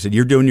about it. And he said,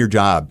 you're doing your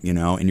job,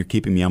 and you're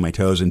keeping me on my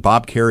toes. And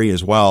Bob Kerrey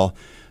as well,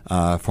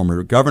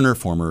 former governor,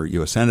 former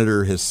U.S.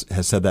 senator, has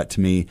said that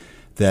to me,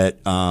 that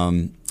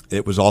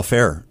it was all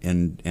fair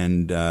and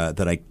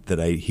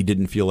that he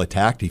didn't feel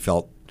attacked. He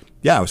felt,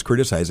 I was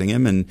criticizing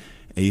him, and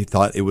he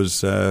thought it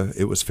was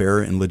fair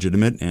and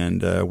legitimate,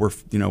 and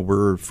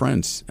we're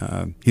friends.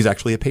 He's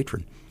actually a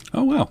patron.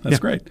 Oh, wow. That's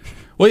great.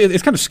 Well,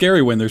 it's kind of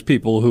scary when there's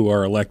people who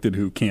are elected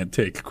who can't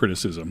take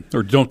criticism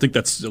or don't think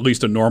that's at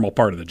least a normal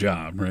part of the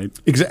job, right?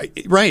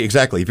 Right,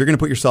 exactly. If you're going to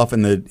put yourself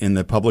in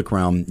the public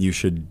realm, you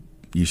should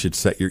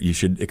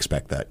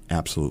expect that.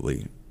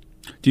 Absolutely.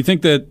 Do you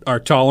think that our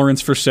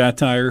tolerance for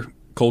satire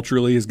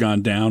culturally has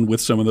gone down with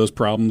some of those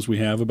problems we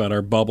have about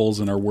our bubbles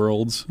and our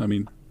worlds?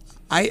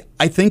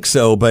 I think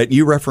so, but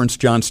you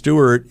referenced Jon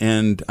Stewart,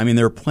 and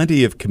there are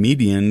plenty of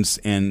comedians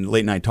and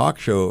late night talk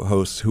show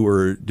hosts who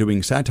are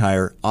doing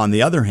satire. On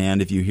the other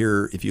hand, if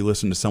you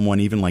listen to someone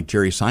even like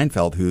Jerry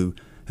Seinfeld, who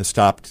has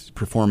stopped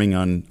performing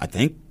on, I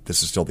think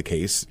this is still the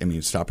case,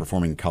 stopped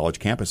performing on college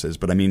campuses,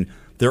 but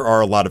there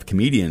are a lot of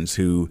comedians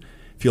who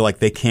feel like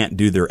they can't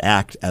do their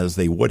act as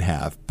they would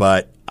have.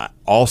 But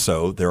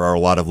also there are a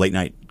lot of late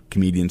night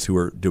comedians who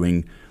are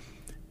doing,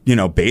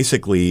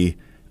 basically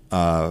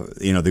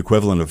the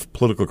equivalent of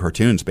political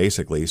cartoons,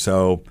 basically.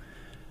 So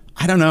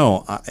I don't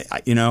know.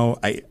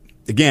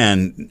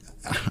 Again,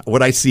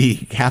 what I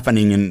see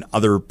happening in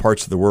other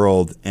parts of the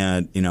world,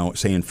 and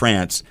say in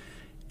France,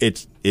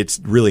 it's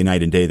really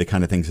night and day, the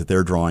kind of things that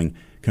they're drawing.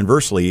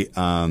 Conversely,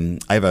 I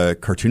have a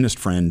cartoonist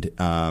friend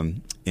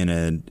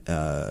in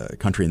a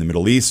country in the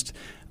Middle East,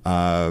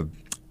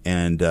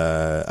 and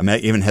I'm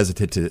even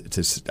hesitant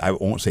to I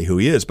won't say who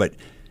he is, but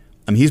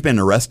he's been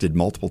arrested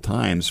multiple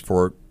times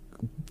for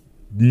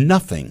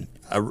nothing,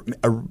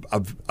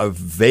 a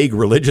vague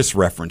religious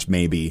reference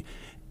maybe,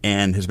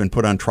 and has been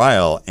put on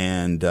trial.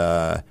 And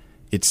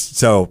it's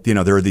so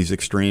there are these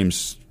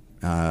extremes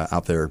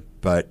out there,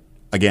 but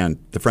again,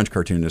 the French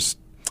cartoonists,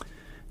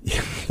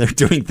 they're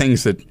doing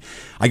things that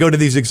I go to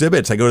these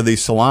exhibits, I go to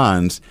these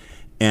salons,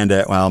 and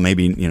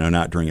maybe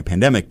not during a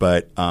pandemic,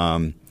 but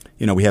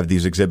we have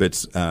these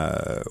exhibits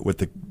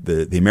with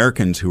the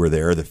Americans who are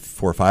there, the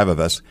 4 or 5 of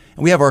us,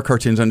 and we have our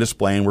cartoons on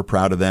display, and we're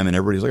proud of them, and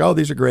everybody's like, "Oh,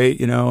 these are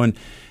great," and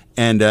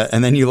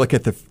then you look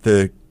at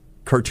the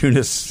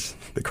cartoonists,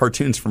 the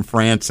cartoons from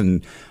France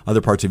and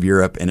other parts of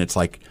Europe, and it's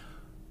like,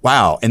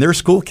 wow. And there are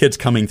school kids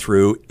coming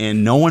through,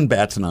 and no one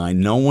bats an eye.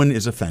 No one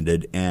is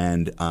offended.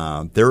 And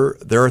there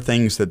are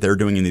things that they're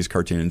doing in these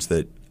cartoons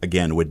that,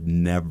 again, would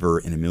never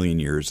in a million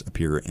years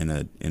appear in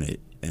an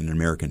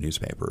American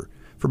newspaper,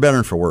 for better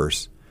and for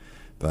worse.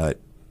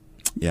 But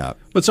yeah.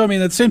 But so, at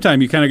the same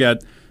time, you kind of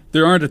got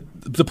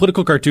the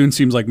political cartoon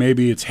seems like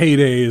maybe its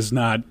heyday is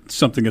not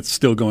something that's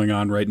still going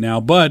on right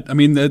now. But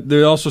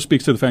there also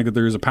speaks to the fact that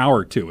there is a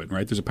power to it,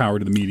 right? There's a power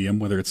to the medium,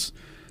 whether it's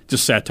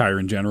just satire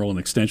in general, an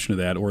extension of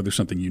that, or there's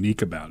something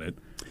unique about it.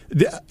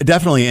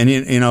 Definitely. And,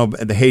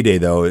 the heyday,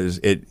 though, is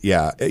it.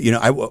 Yeah.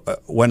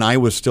 When I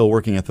was still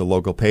working at the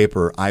local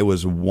paper, I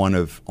was one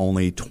of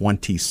only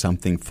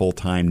 20-something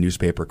full-time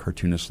newspaper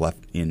cartoonists left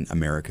in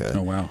America.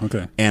 Oh, wow.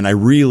 Okay. And I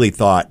really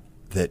thought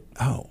that,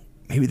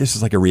 maybe this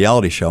is like a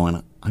reality show, and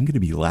I'm going to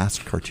be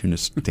last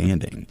cartoonist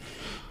standing.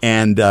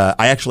 And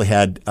I actually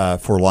had,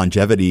 for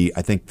longevity,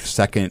 I think the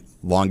second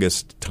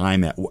longest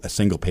time at a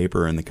single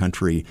paper in the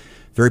country.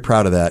 Very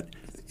proud of that.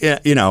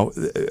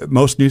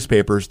 Most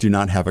newspapers do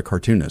not have a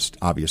cartoonist,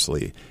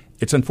 obviously.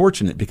 It's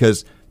unfortunate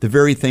because the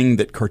very thing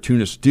that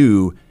cartoonists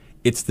do,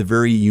 it's the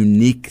very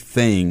unique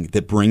thing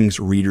that brings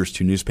readers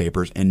to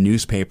newspapers, and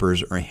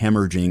newspapers are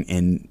hemorrhaging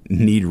and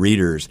need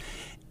readers.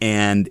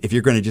 And if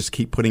you're going to just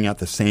keep putting out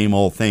the same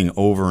old thing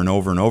over and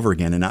over and over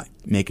again and not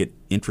make it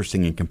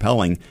interesting and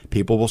compelling,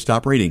 people will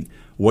stop reading.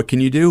 What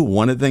can you do?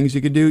 One of the things you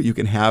can do, you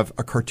can have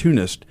a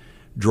cartoonist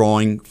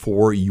drawing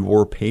for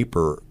your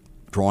paper,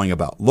 drawing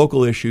about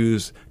local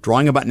issues,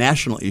 drawing about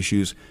national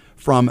issues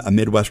from a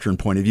Midwestern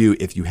point of view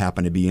if you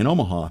happen to be in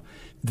Omaha.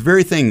 The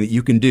very thing that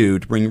you can do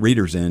to bring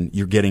readers in,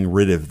 you're getting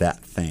rid of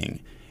that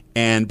thing.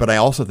 But I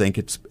also think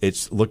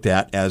it's looked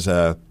at as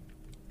a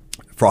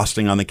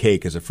frosting on the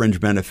cake, as a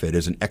fringe benefit,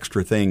 as an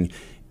extra thing,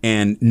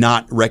 and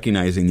not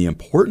recognizing the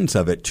importance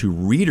of it to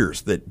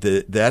readers,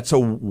 that's a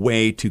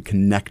way to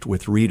connect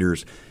with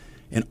readers.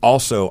 And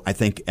also, I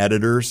think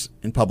editors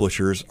and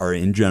publishers are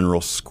in general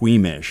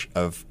squeamish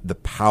of the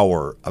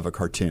power of a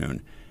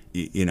cartoon.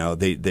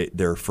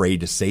 They're afraid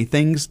to say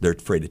things. They're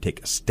afraid to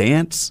take a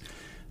stance.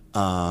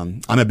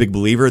 I'm a big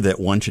believer that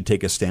one should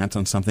take a stance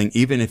on something,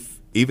 even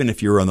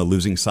if you're on the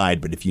losing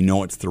side, but if you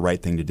know it's the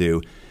right thing to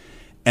do.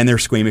 And they're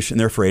squeamish and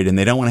they're afraid, and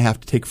they don't want to have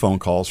to take phone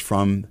calls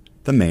from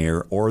the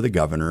mayor or the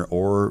governor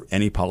or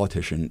any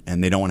politician,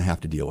 and they don't want to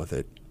have to deal with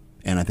it.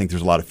 And I think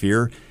there's a lot of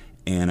fear.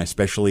 And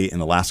especially in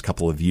the last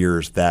couple of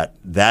years, that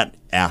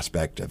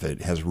aspect of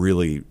it has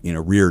really,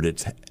 reared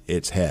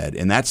its head.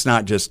 And that's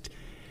not just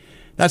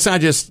in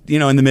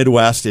the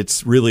Midwest.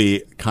 It's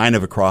really kind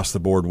of across the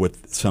board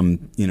with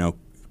some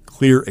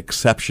clear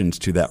exceptions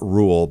to that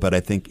rule. But I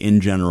think in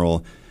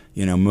general,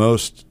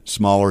 most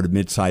smaller to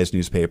mid-sized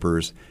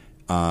newspapers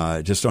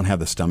just don't have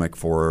the stomach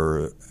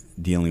for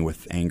dealing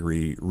with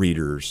angry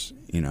readers,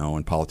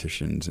 and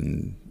politicians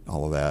and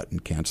all of that,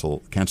 and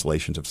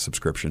cancellations of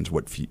subscriptions,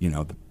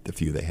 the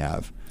few they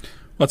have.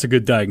 That's a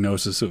good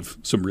diagnosis of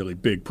some really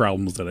big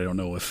problems that I don't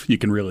know if you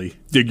can really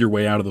dig your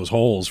way out of those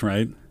holes,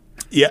 right?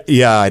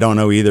 Yeah, I don't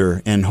know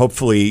either. And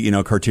hopefully,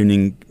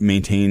 cartooning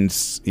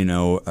maintains,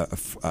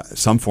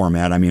 some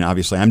format.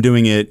 Obviously I'm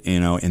doing it,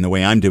 in the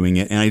way I'm doing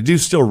it. And I do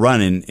still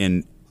run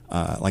in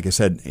like I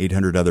said,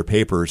 800 other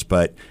papers,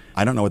 but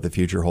I don't know what the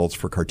future holds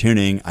for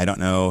cartooning. I don't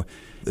know.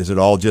 Is it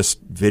all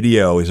just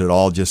video? Is it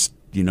all just,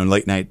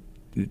 late night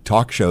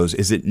talk shows?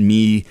 Is it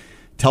me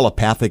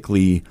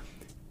telepathically,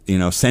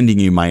 sending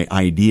you my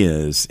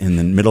ideas in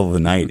the middle of the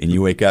night, and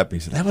you wake up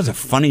and you say, that was a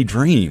funny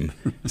dream.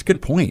 That's a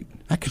good point.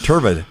 That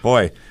Katurba,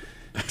 boy,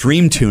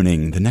 dream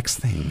tuning, the next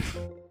thing.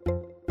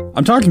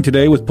 I'm talking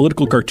today with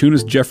political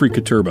cartoonist Jeffrey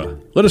Katurba.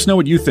 Let us know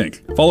what you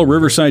think. Follow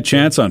Riverside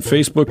Chats on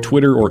Facebook,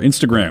 Twitter, or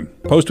Instagram.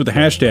 Post with the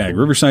hashtag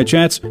Riverside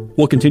Chats.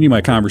 We'll continue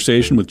my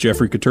conversation with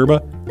Jeffrey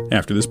Katurba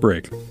after this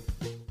break.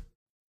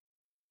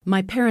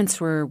 My parents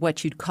were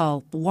what you'd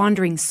call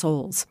wandering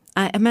souls.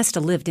 I must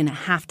have lived in a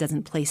half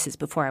dozen places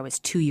before I was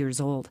 2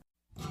 years old.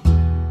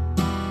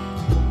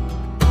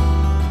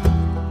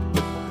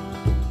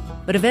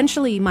 But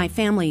eventually, my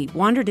family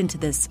wandered into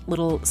this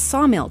little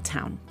sawmill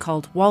town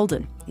called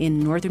Walden in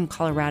northern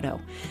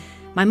Colorado.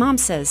 My mom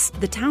says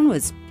the town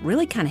was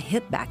really kind of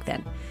hip back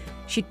then.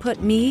 She'd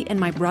put me and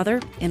my brother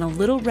in a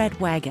little red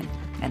wagon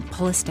and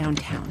pull us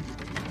downtown.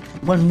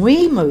 When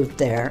we moved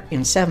there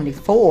in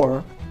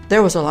 '74,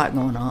 there was a lot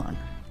going on.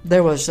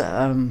 There was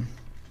an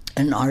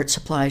art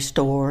supply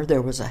store,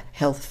 there was a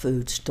health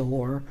food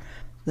store,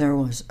 there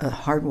was a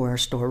hardware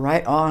store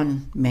right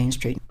on Main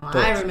Street.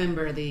 I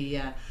remember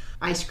the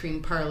ice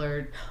cream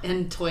parlor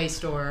and toy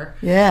store.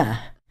 Yeah,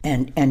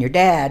 and your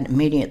dad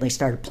immediately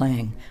started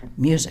playing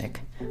music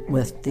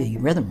with the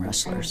Rhythm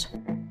Rustlers.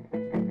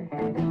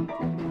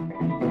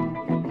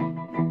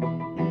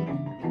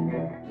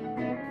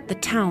 The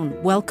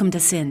town welcomed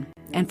us in,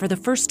 and for the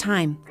first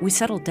time, we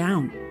settled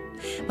down.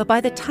 But by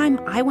the time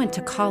I went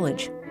to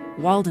college,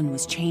 Walden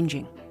was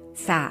changing,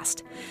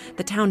 fast.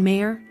 The town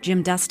mayor,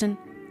 Jim Dustin,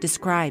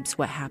 describes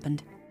what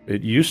happened.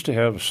 It used to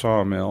have a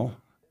sawmill.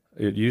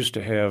 It used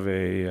to have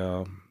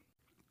a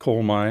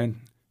coal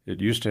mine.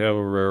 It used to have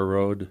a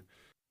railroad.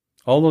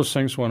 All those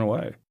things went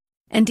away.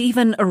 And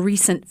even a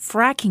recent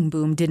fracking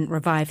boom didn't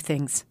revive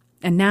things.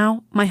 And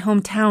now my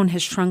hometown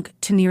has shrunk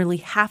to nearly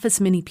half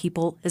as many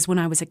people as when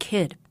I was a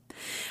kid.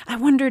 I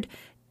wondered,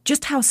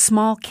 just how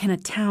small can a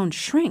town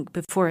shrink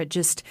before it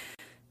just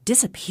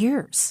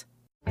disappears?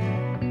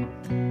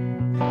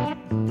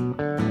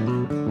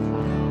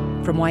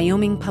 From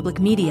Wyoming Public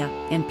Media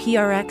and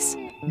PRX,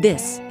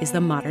 this is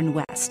The Modern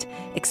West,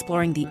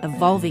 exploring the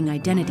evolving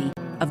identity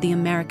of the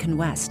American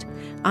West.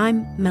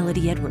 I'm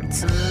Melody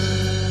Edwards.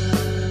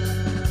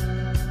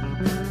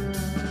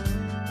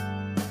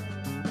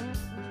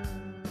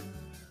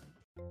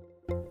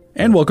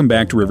 And welcome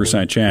back to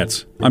Riverside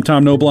Chats. I'm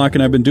Tom Knobloch,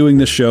 and I've been doing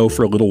this show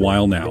for a little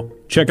while now.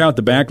 Check out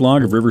the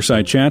backlog of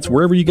Riverside Chats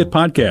wherever you get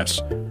podcasts.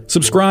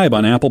 Subscribe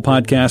on Apple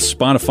Podcasts,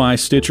 Spotify,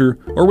 Stitcher,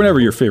 or whatever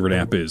your favorite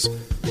app is.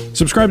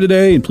 Subscribe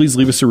today, and please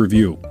leave us a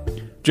review.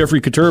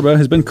 Jeffrey Katurba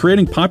has been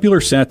creating popular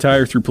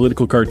satire through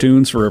political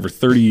cartoons for over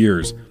 30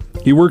 years.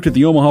 He worked at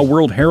the Omaha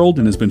World Herald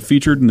and has been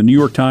featured in the New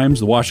York Times,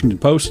 the Washington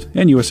Post,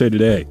 and USA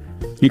Today.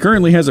 He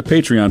currently has a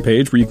Patreon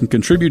page where you can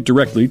contribute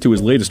directly to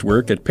his latest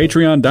work at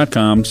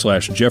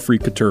patreon.com/Jeffrey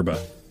Katurba.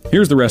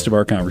 Here's the rest of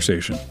our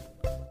conversation.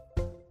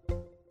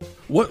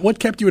 What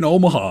kept you in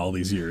Omaha all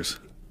these years?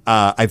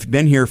 I've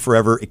been here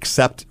forever,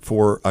 except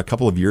for a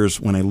couple of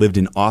years when I lived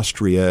in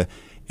Austria,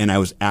 and I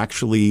was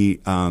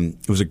actually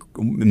it was an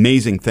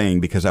amazing thing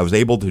because I was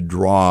able to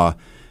draw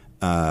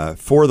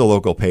for the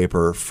local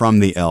paper from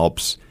the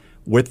Alps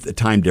with the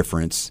time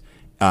difference.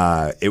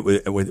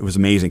 It was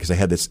amazing because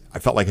I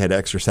felt like I had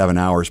extra 7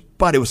 hours,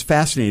 but it was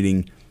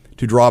fascinating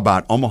to draw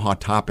about Omaha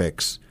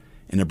topics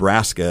in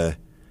Nebraska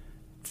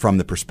from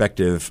the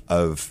perspective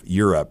of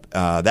Europe.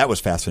 That was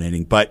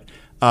fascinating. But,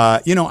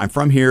 I'm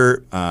from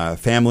here,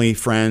 family,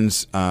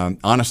 friends.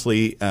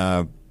 Honestly,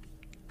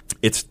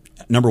 it's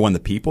number one, the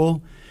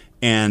people.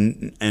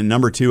 And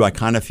number two, I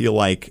kind of feel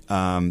like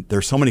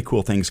there's so many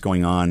cool things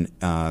going on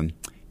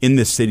in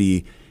this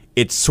city.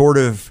 It's sort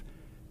of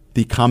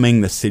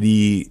becoming the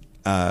city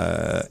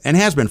and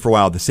has been for a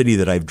while, the city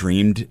that I've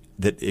dreamed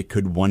that it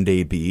could one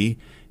day be.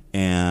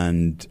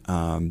 And,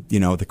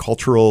 the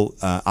cultural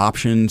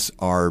options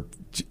are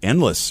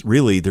endless,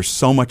 really. There's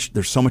so much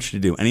to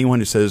do. Anyone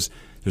who says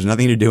there's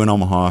nothing to do in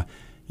Omaha,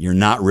 you're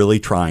not really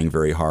trying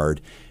very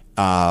hard.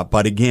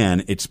 But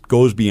again, it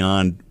goes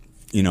beyond,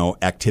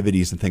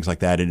 activities and things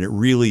like that. And it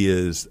really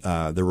is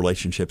the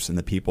relationships and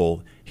the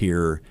people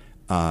here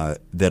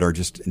that are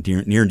just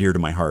near and dear to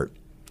my heart.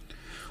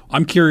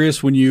 I'm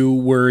curious, when you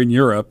were in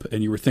Europe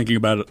and you were thinking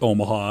about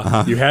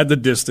Omaha, you had the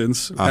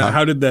distance.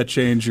 How did that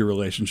change your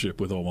relationship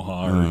with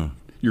Omaha or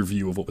your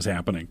view of what was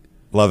happening?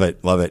 Love it.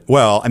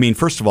 Well, I mean,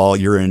 first of all,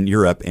 you're in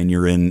Europe and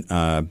you're in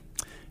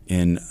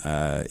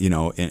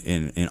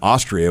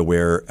Austria,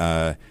 where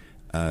I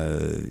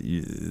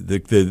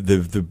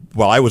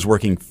was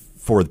working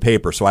for the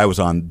paper, so I was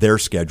on their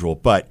schedule,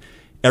 but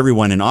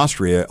everyone in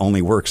Austria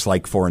only works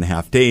like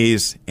 4.5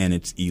 days, and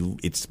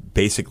it's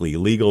basically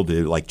illegal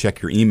to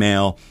check your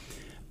email.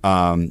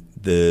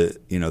 The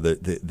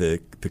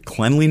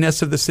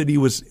cleanliness of the city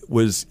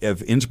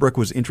of Innsbruck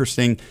was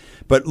interesting,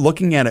 but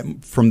looking at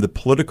it from the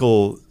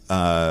political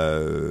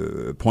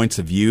points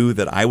of view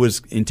that I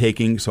was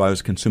intaking, so I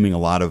was consuming a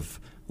lot of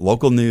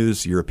local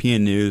news,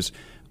 European news,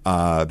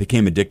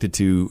 became addicted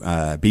to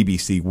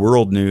BBC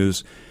World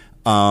News.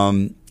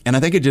 And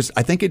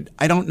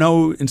I don't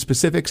know in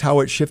specifics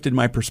how it shifted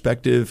my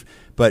perspective,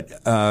 but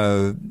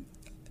I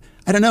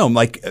don't know,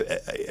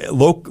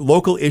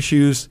 local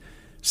issues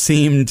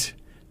seemed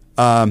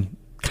kind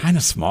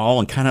of small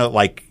and kind of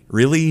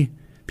really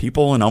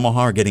people in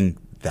Omaha are getting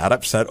that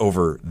upset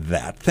over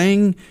that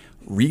thing?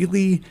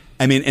 Really?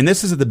 I mean, and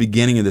this is at the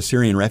beginning of the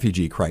Syrian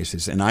refugee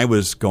crisis, and I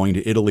was going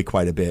to Italy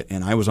quite a bit,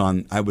 and I was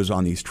on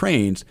these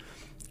trains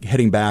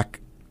heading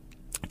back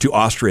to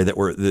Austria that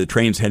were the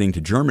trains heading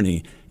to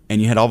Germany.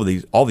 And you had all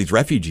these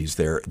refugees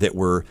there that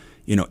were,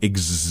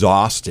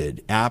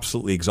 exhausted,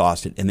 absolutely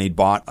exhausted, and they'd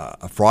bought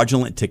a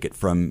fraudulent ticket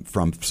from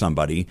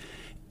somebody,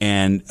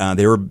 And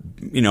they were,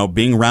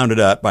 being rounded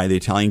up by the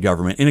Italian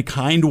government in a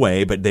kind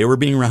way, but they were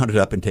being rounded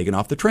up and taken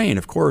off the train,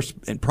 of course,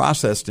 and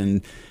processed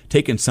and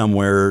taken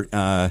somewhere,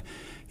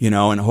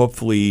 and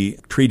hopefully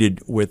treated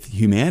with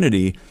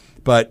humanity.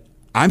 But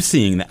I'm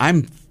seeing that.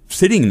 I'm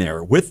sitting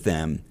there with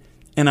them,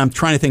 and I'm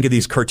trying to think of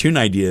these cartoon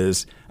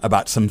ideas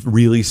about some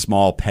really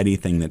small, petty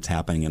thing that's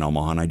happening in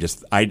Omaha. And I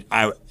just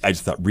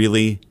thought,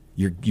 really,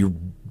 you're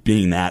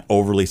being that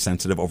overly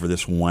sensitive over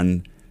this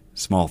one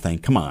small thing?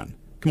 Come on,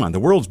 the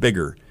world's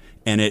bigger.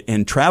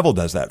 And travel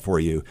does that for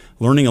you.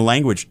 Learning a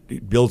language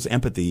builds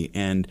empathy.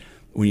 And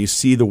when you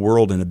see the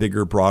world in a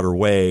bigger, broader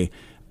way,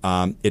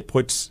 it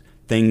puts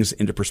things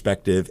into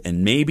perspective.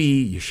 And maybe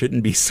you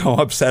shouldn't be so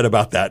upset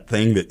about that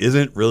thing that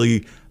isn't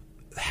really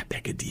that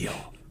big a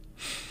deal.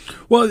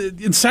 Well,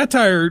 in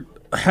satire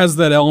has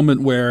that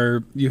element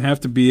where you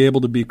have to be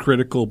able to be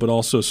critical, but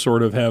also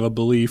sort of have a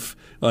belief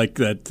like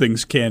that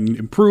things can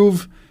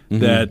improve.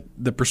 Mm-hmm. That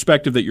the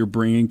perspective that you're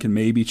bringing can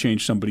maybe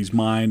change somebody's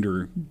mind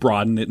or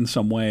broaden it in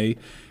some way.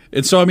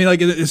 And so, I mean, like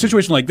in a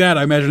situation like that,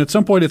 I imagine at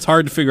some point it's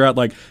hard to figure out,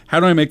 like,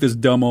 how do I make this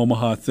dumb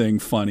Omaha thing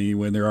funny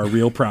when there are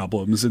real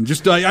problems? And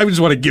I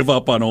just want to give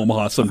up on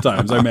Omaha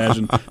sometimes, I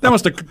imagine. That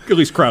must have at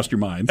least crossed your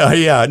mind.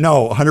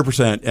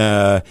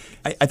 100%.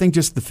 I think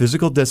just the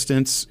physical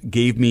distance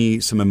gave me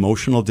some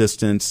emotional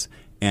distance,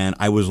 and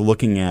I was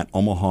looking at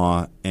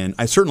Omaha, and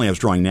I was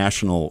drawing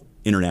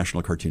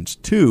international cartoons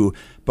too,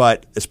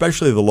 but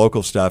especially the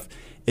local stuff,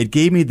 it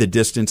gave me the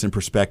distance and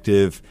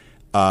perspective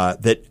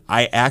that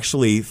I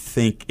actually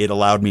think it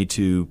allowed me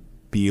to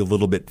be a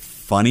little bit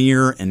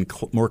funnier and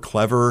more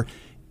clever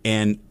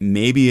and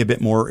maybe a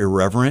bit more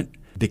irreverent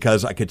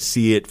because I could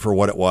see it for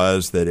what it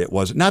was, that it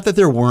was not that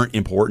there weren't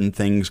important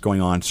things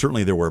going on.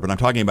 Certainly there were, but I'm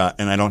talking about,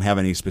 and I don't have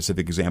any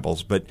specific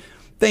examples, but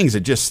things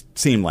that just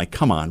seemed like,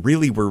 come on,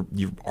 really,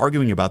 you're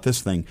arguing about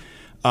this thing.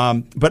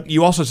 But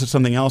you also said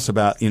something else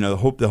about the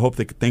hope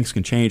that things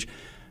can change.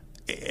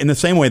 In the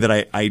same way that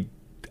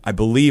I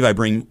believe I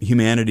bring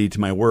humanity to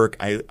my work,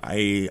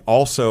 I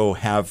also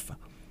have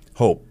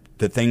hope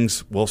that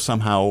things will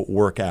somehow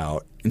work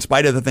out. In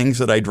spite of the things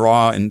that I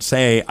draw and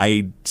say,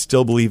 I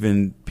still believe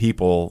in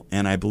people,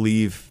 and I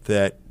believe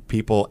that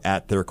people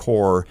at their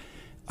core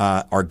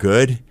are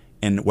good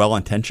and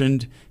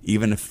well-intentioned,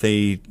 even if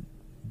they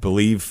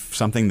believe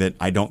something that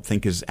I don't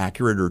think is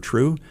accurate or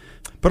true.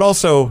 But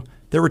also,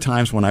 there were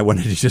times when I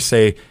wanted to just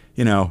say,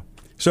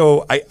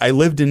 so I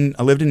lived in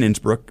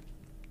Innsbruck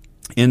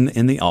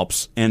in the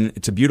Alps, and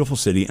it's a beautiful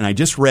city. And I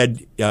just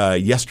read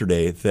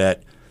yesterday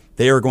that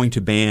they are going to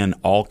ban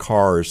all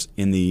cars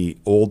in the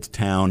old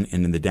town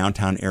and in the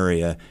downtown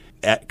area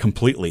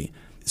completely.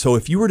 So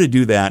if you were to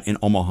do that in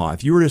Omaha,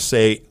 if you were to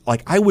say,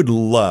 like, I would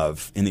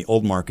love in the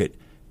old market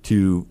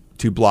to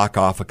block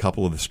off a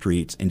couple of the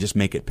streets and just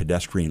make it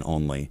pedestrian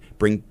only,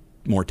 bring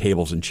more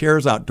tables and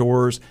chairs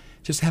outdoors,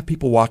 just have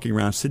people walking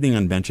around, sitting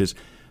on benches.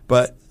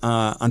 But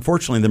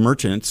unfortunately, the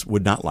merchants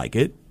would not like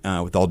it,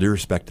 with all due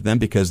respect to them,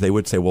 because they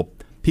would say, well,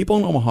 people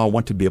in Omaha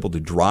want to be able to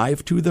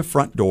drive to the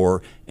front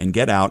door and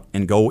get out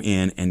and go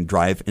in and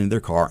drive in their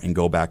car and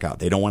go back out.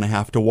 They don't want to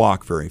have to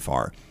walk very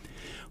far.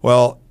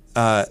 Well,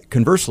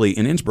 conversely,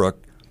 in Innsbruck,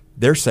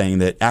 they're saying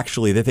that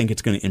actually they think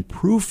it's going to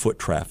improve foot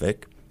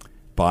traffic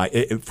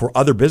for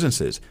other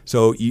businesses.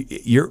 So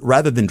you're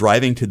rather than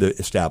driving to the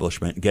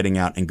establishment, getting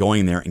out and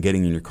going there and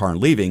getting in your car and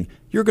leaving,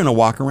 you're going to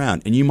walk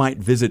around and you might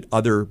visit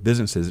other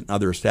businesses and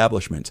other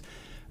establishments.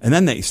 And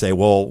then they say,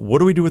 well, what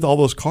do we do with all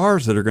those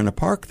cars that are going to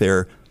park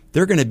there?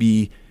 They're going to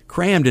be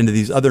crammed into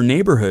these other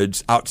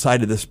neighborhoods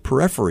outside of this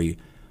periphery.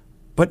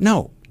 But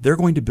no, they're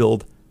going to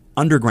build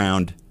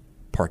underground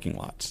parking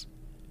lots.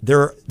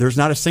 There's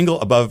not a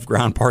single above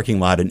ground parking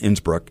lot in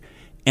Innsbruck,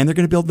 and they're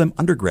going to build them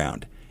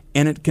underground.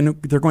 And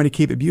they're going to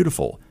keep it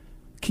beautiful.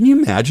 Can you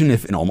imagine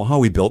if in Omaha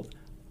we built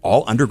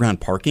all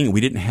underground parking and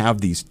we didn't have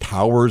these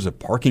towers of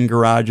parking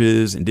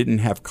garages and didn't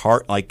have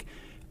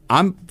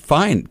I'm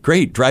fine,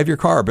 great, drive your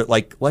car, but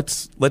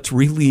let's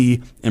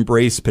really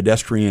embrace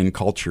pedestrian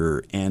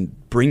culture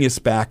and bring us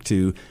back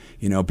to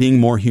being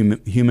more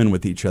human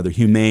with each other,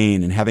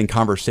 humane, and having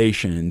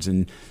conversations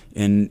and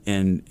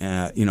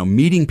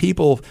meeting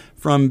people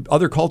from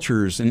other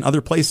cultures and other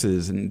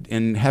places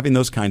and having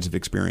those kinds of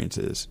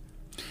experiences.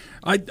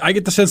 I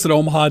get the sense that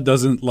Omaha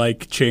doesn't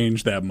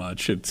change that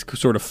much. It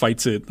sort of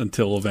fights it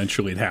until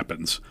eventually it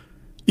happens.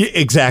 Yeah,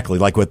 exactly,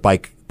 like with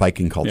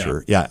biking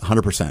culture. Yeah,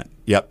 100%.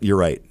 Yep, you're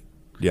right.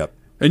 Yep.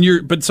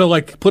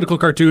 But political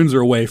cartoons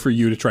are a way for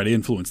you to try to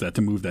influence that,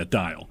 to move that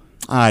dial.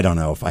 I don't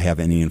know if I have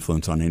any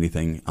influence on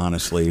anything,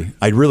 honestly.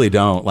 I really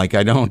don't.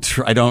 I don't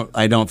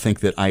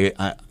think that I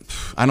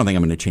don't think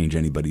I'm going to change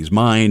anybody's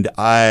mind.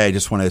 I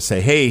just want to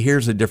say, hey,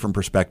 here's a different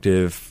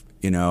perspective,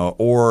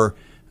 or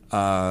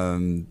I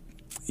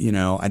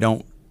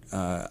don't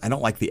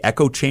like the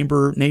echo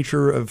chamber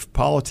nature of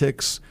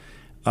politics,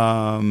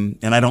 and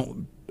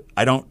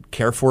I don't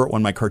care for it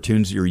when my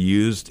cartoons are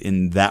used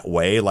in that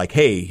way. Like,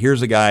 hey,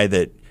 here's a guy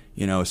that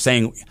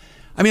saying.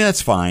 I mean,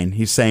 that's fine.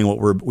 He's saying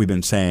what we've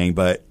been saying,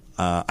 but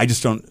I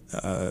just don't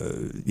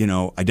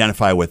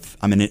identify with.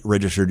 I'm a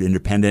registered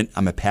independent.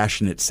 I'm a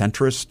passionate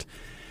centrist.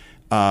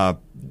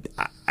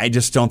 I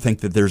just don't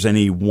think that there's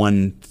any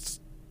one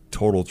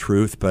total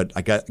truth, but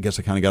I guess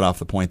I kind of got off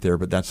the point there,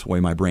 but that's the way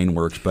my brain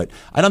works. But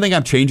I don't think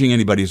I'm changing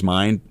anybody's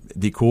mind.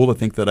 It'd be cool to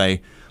think that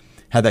I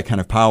had that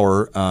kind of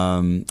power.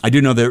 I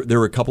do know there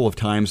were a couple of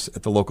times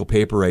at the local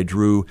paper I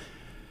drew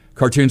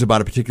cartoons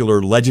about a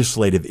particular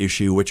legislative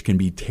issue, which can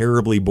be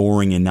terribly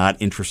boring and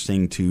not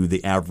interesting to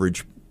the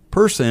average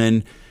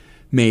person,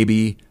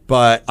 maybe.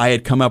 But I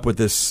had come up with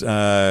this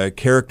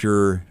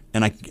character,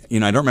 and I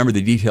don't remember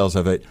the details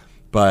of it,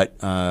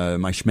 but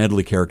my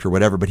Schmedley character,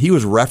 whatever. But he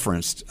was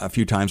referenced a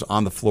few times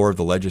on the floor of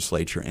the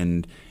legislature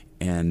and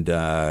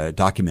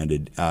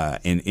documented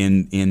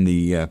in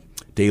the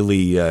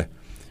daily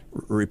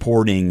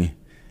reporting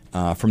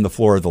from the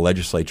floor of the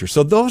legislature.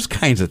 So those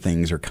kinds of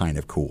things are kind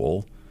of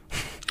cool.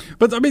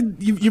 But I mean,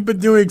 you've been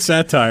doing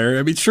satire.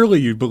 I mean, surely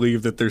you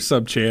believe that there's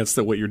some chance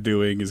that what you're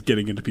doing is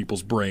getting into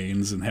people's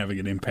brains and having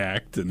an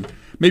impact. And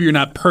maybe you're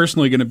not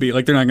personally going to be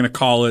like, they're not going to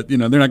call it, they're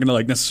not going to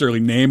like necessarily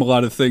name a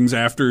lot of things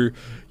after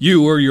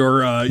you or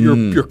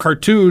your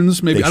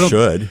cartoons. Maybe they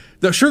should.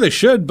 Sure, they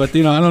should, but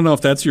I don't know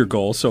if that's your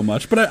goal so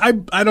much. But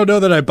I don't know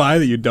that I buy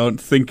that you don't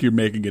think you're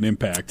making an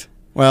impact.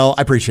 Well,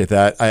 I appreciate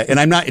that, and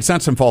I'm not. It's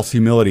not some false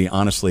humility,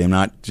 honestly. I'm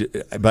not,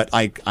 but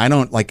I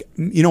don't like.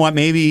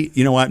 Maybe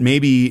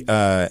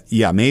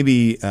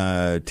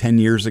 10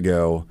 years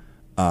ago,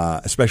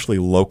 especially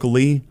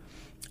locally,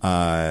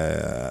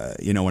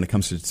 when it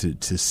comes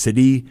to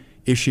city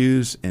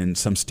issues and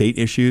some state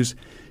issues,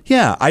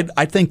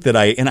 I think that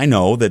I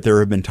know that there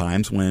have been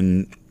times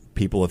when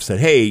people have said,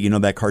 hey,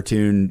 that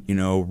cartoon,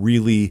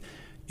 really.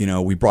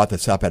 We brought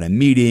this up at a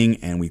meeting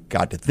and we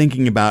got to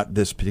thinking about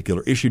this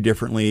particular issue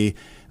differently.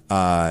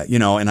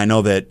 And I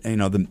know that,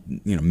 the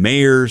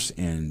mayors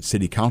and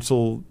city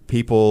council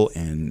people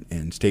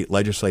and state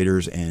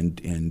legislators and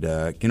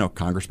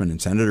congressmen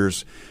and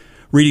senators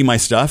reading my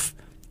stuff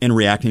and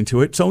reacting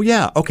to it. So,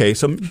 okay.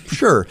 So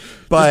sure.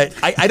 But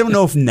I don't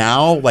know if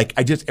now,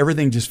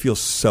 everything just feels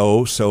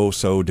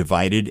so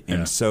divided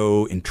and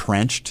so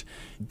entrenched.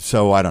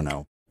 So I don't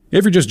know.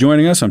 If you're just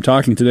joining us, I'm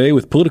talking today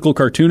with political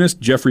cartoonist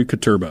Jeffrey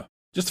Katerba.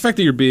 Just the fact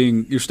that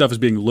your stuff is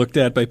being looked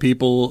at by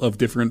people of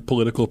different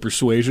political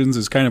persuasions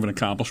is kind of an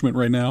accomplishment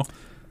right now.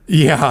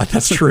 Yeah,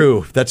 that's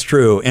true. That's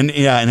true. And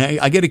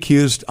I get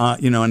accused,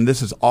 and this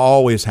has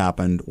always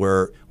happened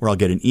where I'll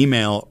get an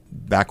email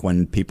back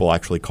when people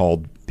actually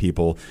called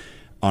people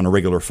on a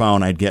regular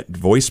phone. I'd get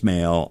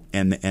voicemail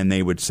and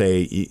they would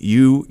say,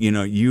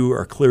 you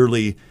are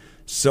clearly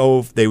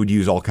so, they would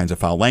use all kinds of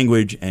foul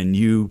language and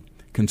you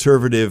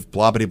conservative,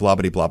 blah, blah, blah,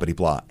 blah, blah,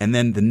 blah. And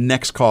then the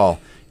next call,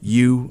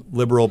 you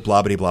liberal,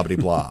 blah, blah, blah,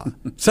 blah.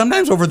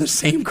 Sometimes over the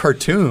same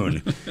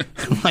cartoon.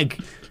 I'm like,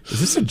 is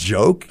this a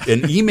joke?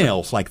 And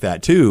emails like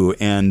that too.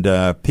 And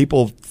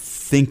people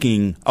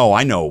thinking, oh,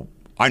 I know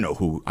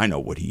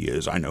what he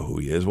is. I know who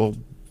he is. Well,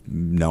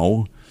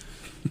 no.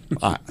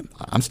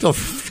 I'm still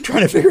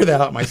trying to figure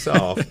that out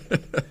myself.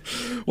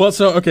 Well,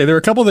 there are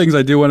a couple things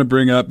I do want to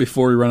bring up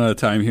before we run out of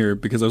time here,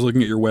 because I was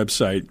looking at your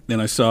website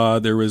and I saw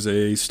there was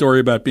a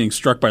story about being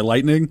struck by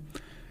lightning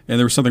and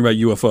there was something about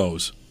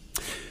UFOs.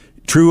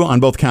 True on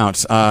both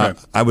counts. Okay.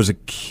 I was a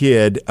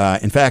kid.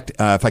 In fact,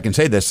 if I can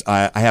say this,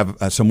 I have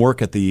some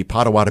work at the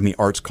Potawatomi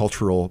Arts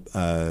Cultural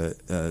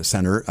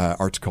Center,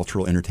 Arts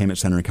Cultural Entertainment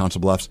Center in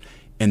Council Bluffs,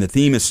 and the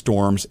theme is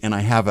storms. And I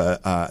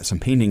have some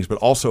paintings, but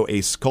also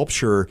a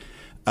sculpture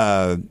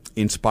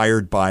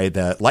inspired by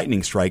the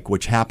lightning strike,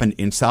 which happened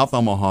in South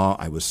Omaha.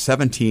 I was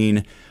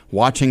 17,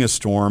 watching a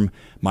storm.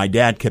 My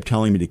dad kept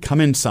telling me to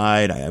come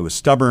inside. I was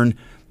stubborn.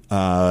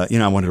 I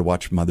wanted to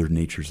watch Mother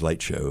Nature's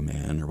light show,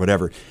 man, or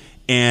whatever.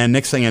 And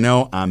next thing I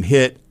know, I'm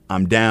hit.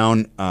 I'm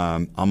down.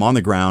 I'm on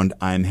the ground.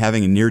 I'm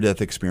having a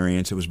near-death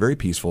experience. It was very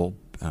peaceful,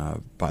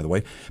 by the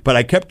way. But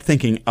I kept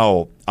thinking,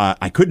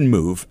 I couldn't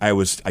move. I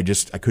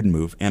couldn't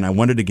move, and I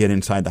wanted to get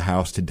inside the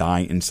house to die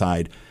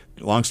inside.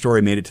 Long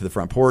story, made it to the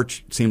front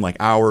porch. It seemed like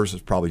hours. It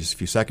was probably just a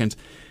few seconds.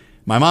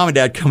 My mom and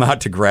dad come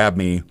out to grab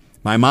me.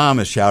 My mom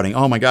is shouting,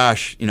 oh, my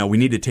gosh, we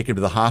need to take him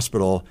to the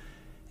hospital.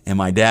 And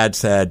my dad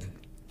said,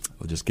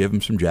 we'll just give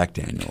him some Jack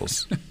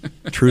Daniels.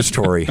 True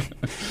story.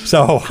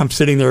 So I'm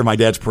sitting there. My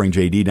dad's pouring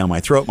JD down my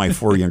throat. My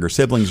 4 younger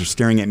siblings are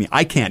staring at me.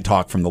 I can't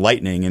talk from the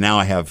lightning. And now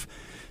I have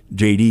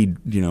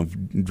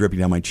JD, dripping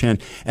down my chin.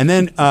 And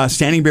then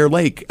Standing Bear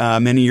Lake,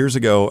 many years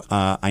ago,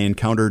 I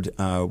encountered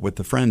with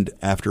a friend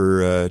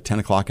after 10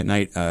 o'clock at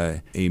night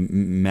a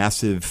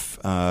massive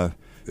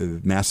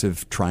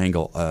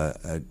triangle,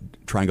 a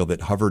triangle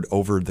that hovered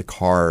over the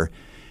car,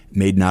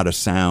 made not a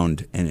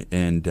sound,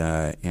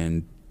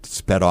 and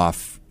sped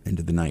off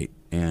into the night.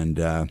 And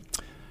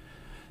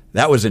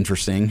that was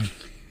interesting.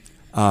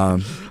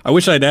 I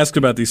wish I'd asked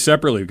about these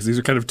separately, because these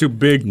are kind of two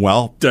big,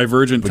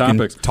 divergent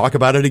topics. Can talk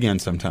about it again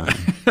sometime.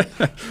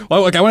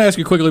 Well, I want to ask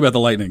you quickly about the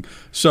lightning.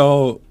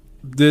 So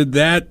did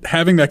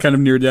having that kind of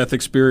near-death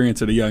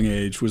experience at a young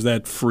age, was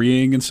that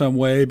freeing in some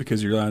way?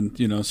 Because you're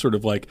on, sort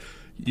of like,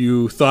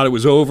 you thought it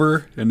was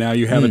over, and now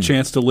you have a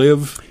chance to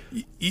live?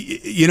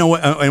 You know,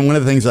 and one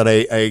of the things that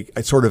I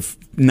sort of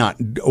not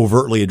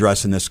overtly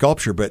address in this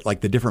sculpture, but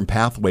like the different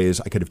pathways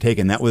I could have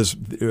taken, that was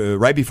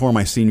right before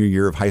my senior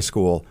year of high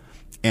school.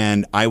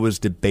 And I was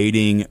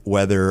debating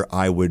whether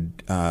I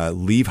would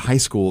leave high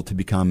school to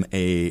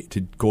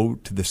go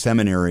to the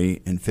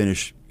seminary and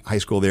finish high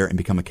school there and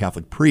become a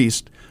Catholic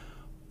priest,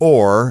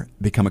 or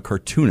become a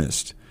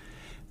cartoonist.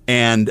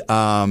 And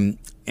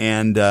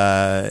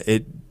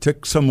it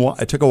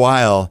took a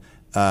while.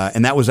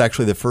 And that was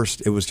actually the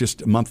first. It was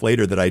just a month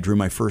later that I drew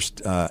my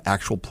first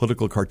actual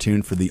political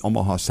cartoon for the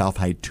Omaha South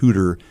High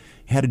Tutor.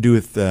 It had to do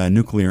with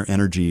nuclear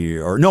energy,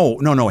 or no.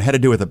 It had to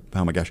do with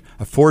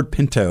a Ford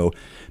Pinto.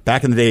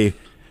 Back in the day,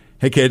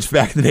 hey kids,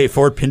 back in the day,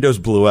 Ford Pintos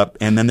blew up,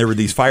 and then there were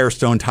these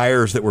Firestone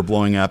tires that were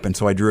blowing up, and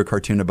so I drew a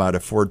cartoon about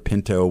a Ford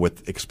Pinto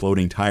with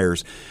exploding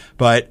tires.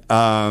 But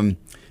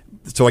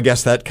so I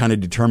guess that kind of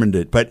determined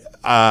it. But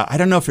I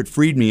don't know if it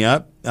freed me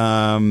up.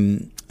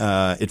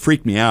 It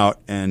freaked me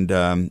out, and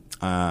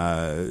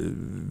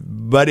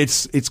but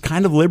it's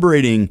kind of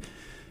liberating.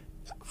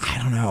 I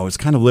don't know. It's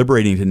kind of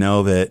liberating to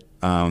know that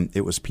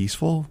it was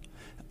peaceful,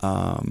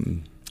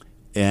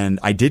 and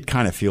I did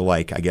kind of feel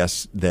like, I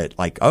guess, that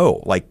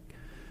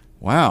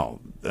wow,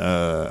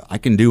 I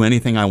can do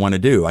anything I want to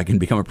do. I can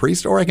become a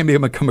priest, or I can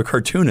become a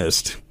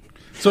cartoonist.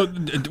 So,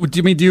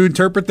 do you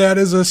interpret that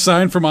as a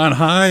sign from on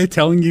high,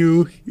 telling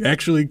you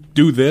actually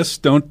do this?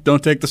 Don't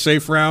take the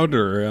safe route,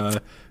 or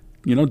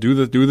do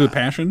the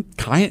passion.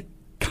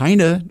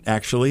 Kind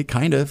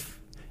of.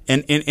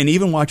 And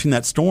even watching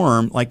that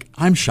storm, like,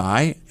 I'm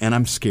shy and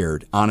I'm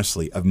scared,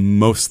 honestly, of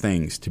most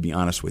things, to be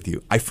honest with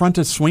you. I front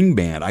a swing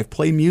band. I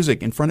play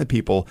music in front of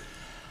people.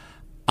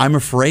 I'm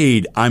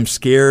afraid. I'm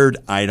scared.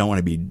 I don't want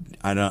to be.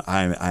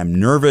 I'm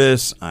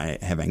nervous. I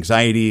have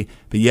anxiety.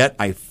 But yet,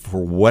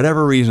 for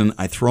whatever reason,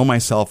 I throw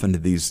myself into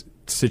these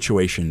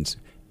situations,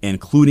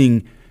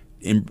 including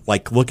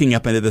looking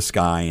up into the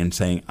sky and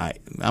saying,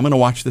 I'm going to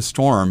watch the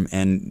storm,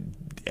 and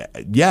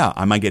yeah,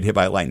 I might get hit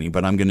by lightning,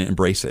 but I'm going to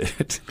embrace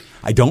it.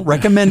 I don't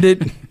recommend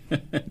it.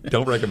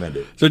 Don't recommend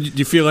it. So do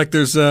you feel like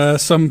there's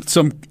some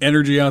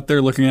energy out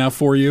there looking out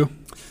for you?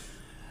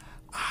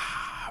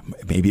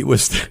 Maybe it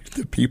was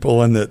the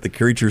people and the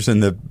creatures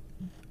in the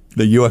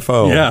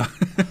UFO. Yeah.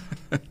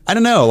 I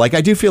don't know. Like,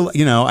 I do feel,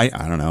 I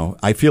don't know.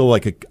 I feel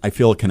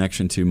a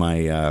connection to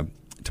my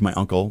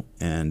uncle,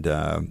 and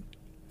whom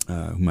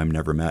I've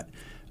never met.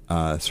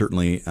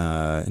 Certainly,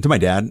 and to my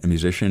dad, a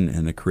musician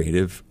and a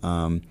creative.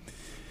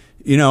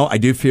 I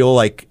do feel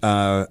like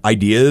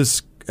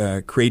ideas,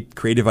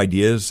 creative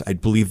ideas. I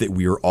believe that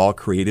we are all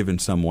creative in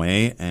some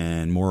way,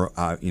 and more,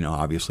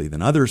 obviously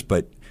than others.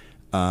 But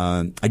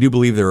I do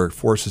believe there are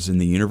forces in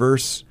the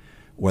universe,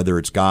 whether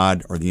it's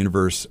God or the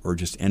universe or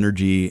just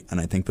energy,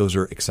 and I think those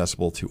are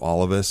accessible to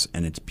all of us,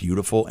 and it's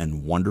beautiful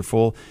and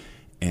wonderful.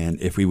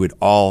 And if we would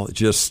all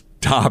just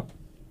stop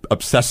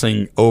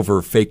obsessing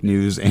over fake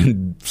news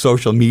and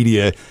social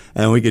media,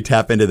 and we could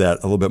tap into that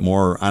a little bit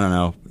more, I don't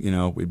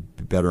know, we'd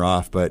be better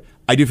off. But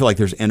I do feel like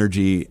there's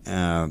energy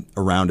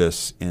around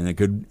us, and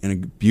a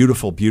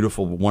beautiful,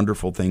 beautiful,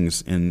 wonderful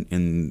things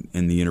in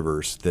the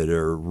universe that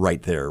are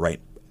right there, right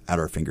at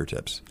our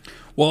fingertips.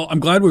 Well, I'm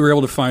glad we were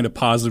able to find a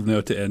positive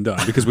note to end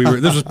on, because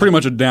this was pretty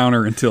much a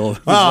downer until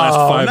the last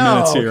 5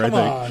 minutes here, I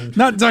think.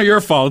 It's not your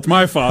fault. It's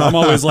my fault. I'm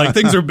always like,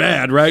 things are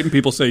bad, right? And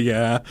people say,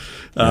 yeah.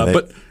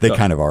 But they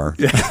kind of are.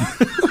 Yeah.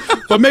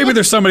 But maybe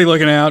there's somebody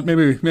looking out.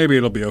 Maybe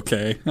it'll be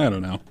okay. I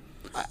don't know.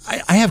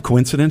 I have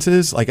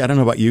coincidences. Like, I don't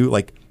know about you,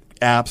 like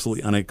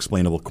absolutely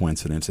unexplainable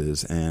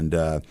coincidences. And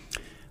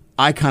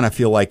I kind of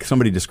feel like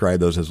somebody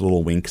described those as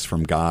little winks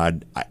from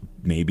God.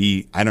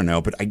 Maybe. I don't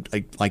know. But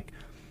I like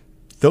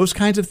those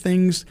kinds of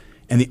things,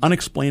 and the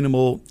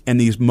unexplainable, and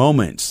these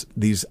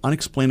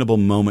unexplainable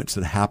moments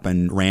that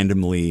happen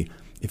randomly,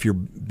 if you're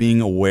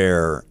being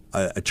aware,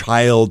 a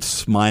child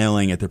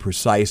smiling at the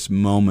precise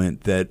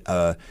moment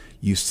that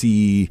you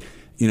see,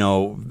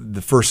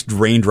 the first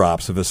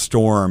raindrops of a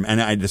storm,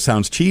 and it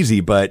sounds cheesy,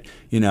 but,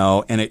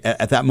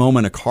 at that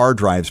moment a car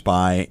drives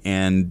by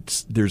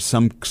and there's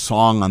some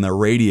song on the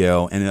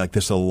radio, and like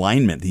this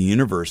alignment, the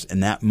universe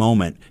in that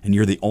moment, and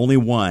you're the only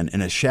one,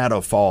 and a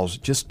shadow falls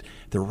just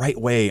the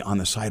right way on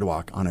the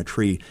sidewalk on a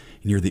tree,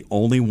 and you're the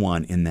only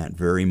one in that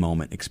very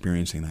moment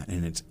experiencing that,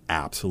 and it's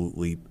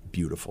absolutely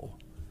beautiful.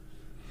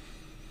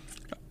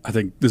 I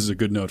think this is a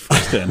good note for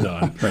us to end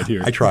on right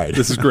here. I tried.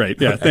 This is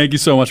great. Yeah, thank you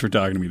so much for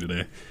talking to me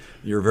today.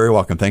 You're very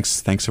welcome.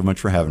 Thanks so much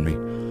for having me.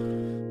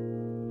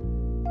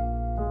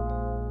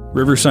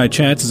 Riverside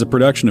Chats is a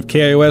production of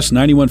KIOS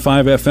 91.5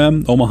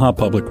 FM, Omaha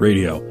Public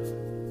Radio.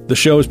 The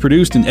show is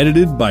produced and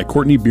edited by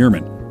Courtney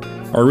Bierman.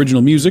 Our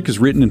original music is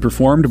written and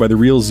performed by The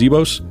Real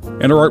Zebos,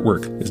 and our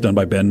artwork is done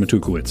by Ben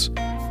Matukowicz.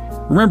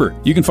 Remember,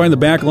 you can find the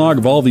backlog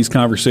of all of these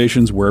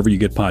conversations wherever you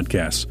get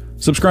podcasts.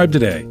 Subscribe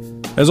today.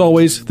 As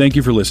always, thank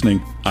you for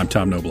listening. I'm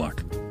Tom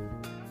Knobloch.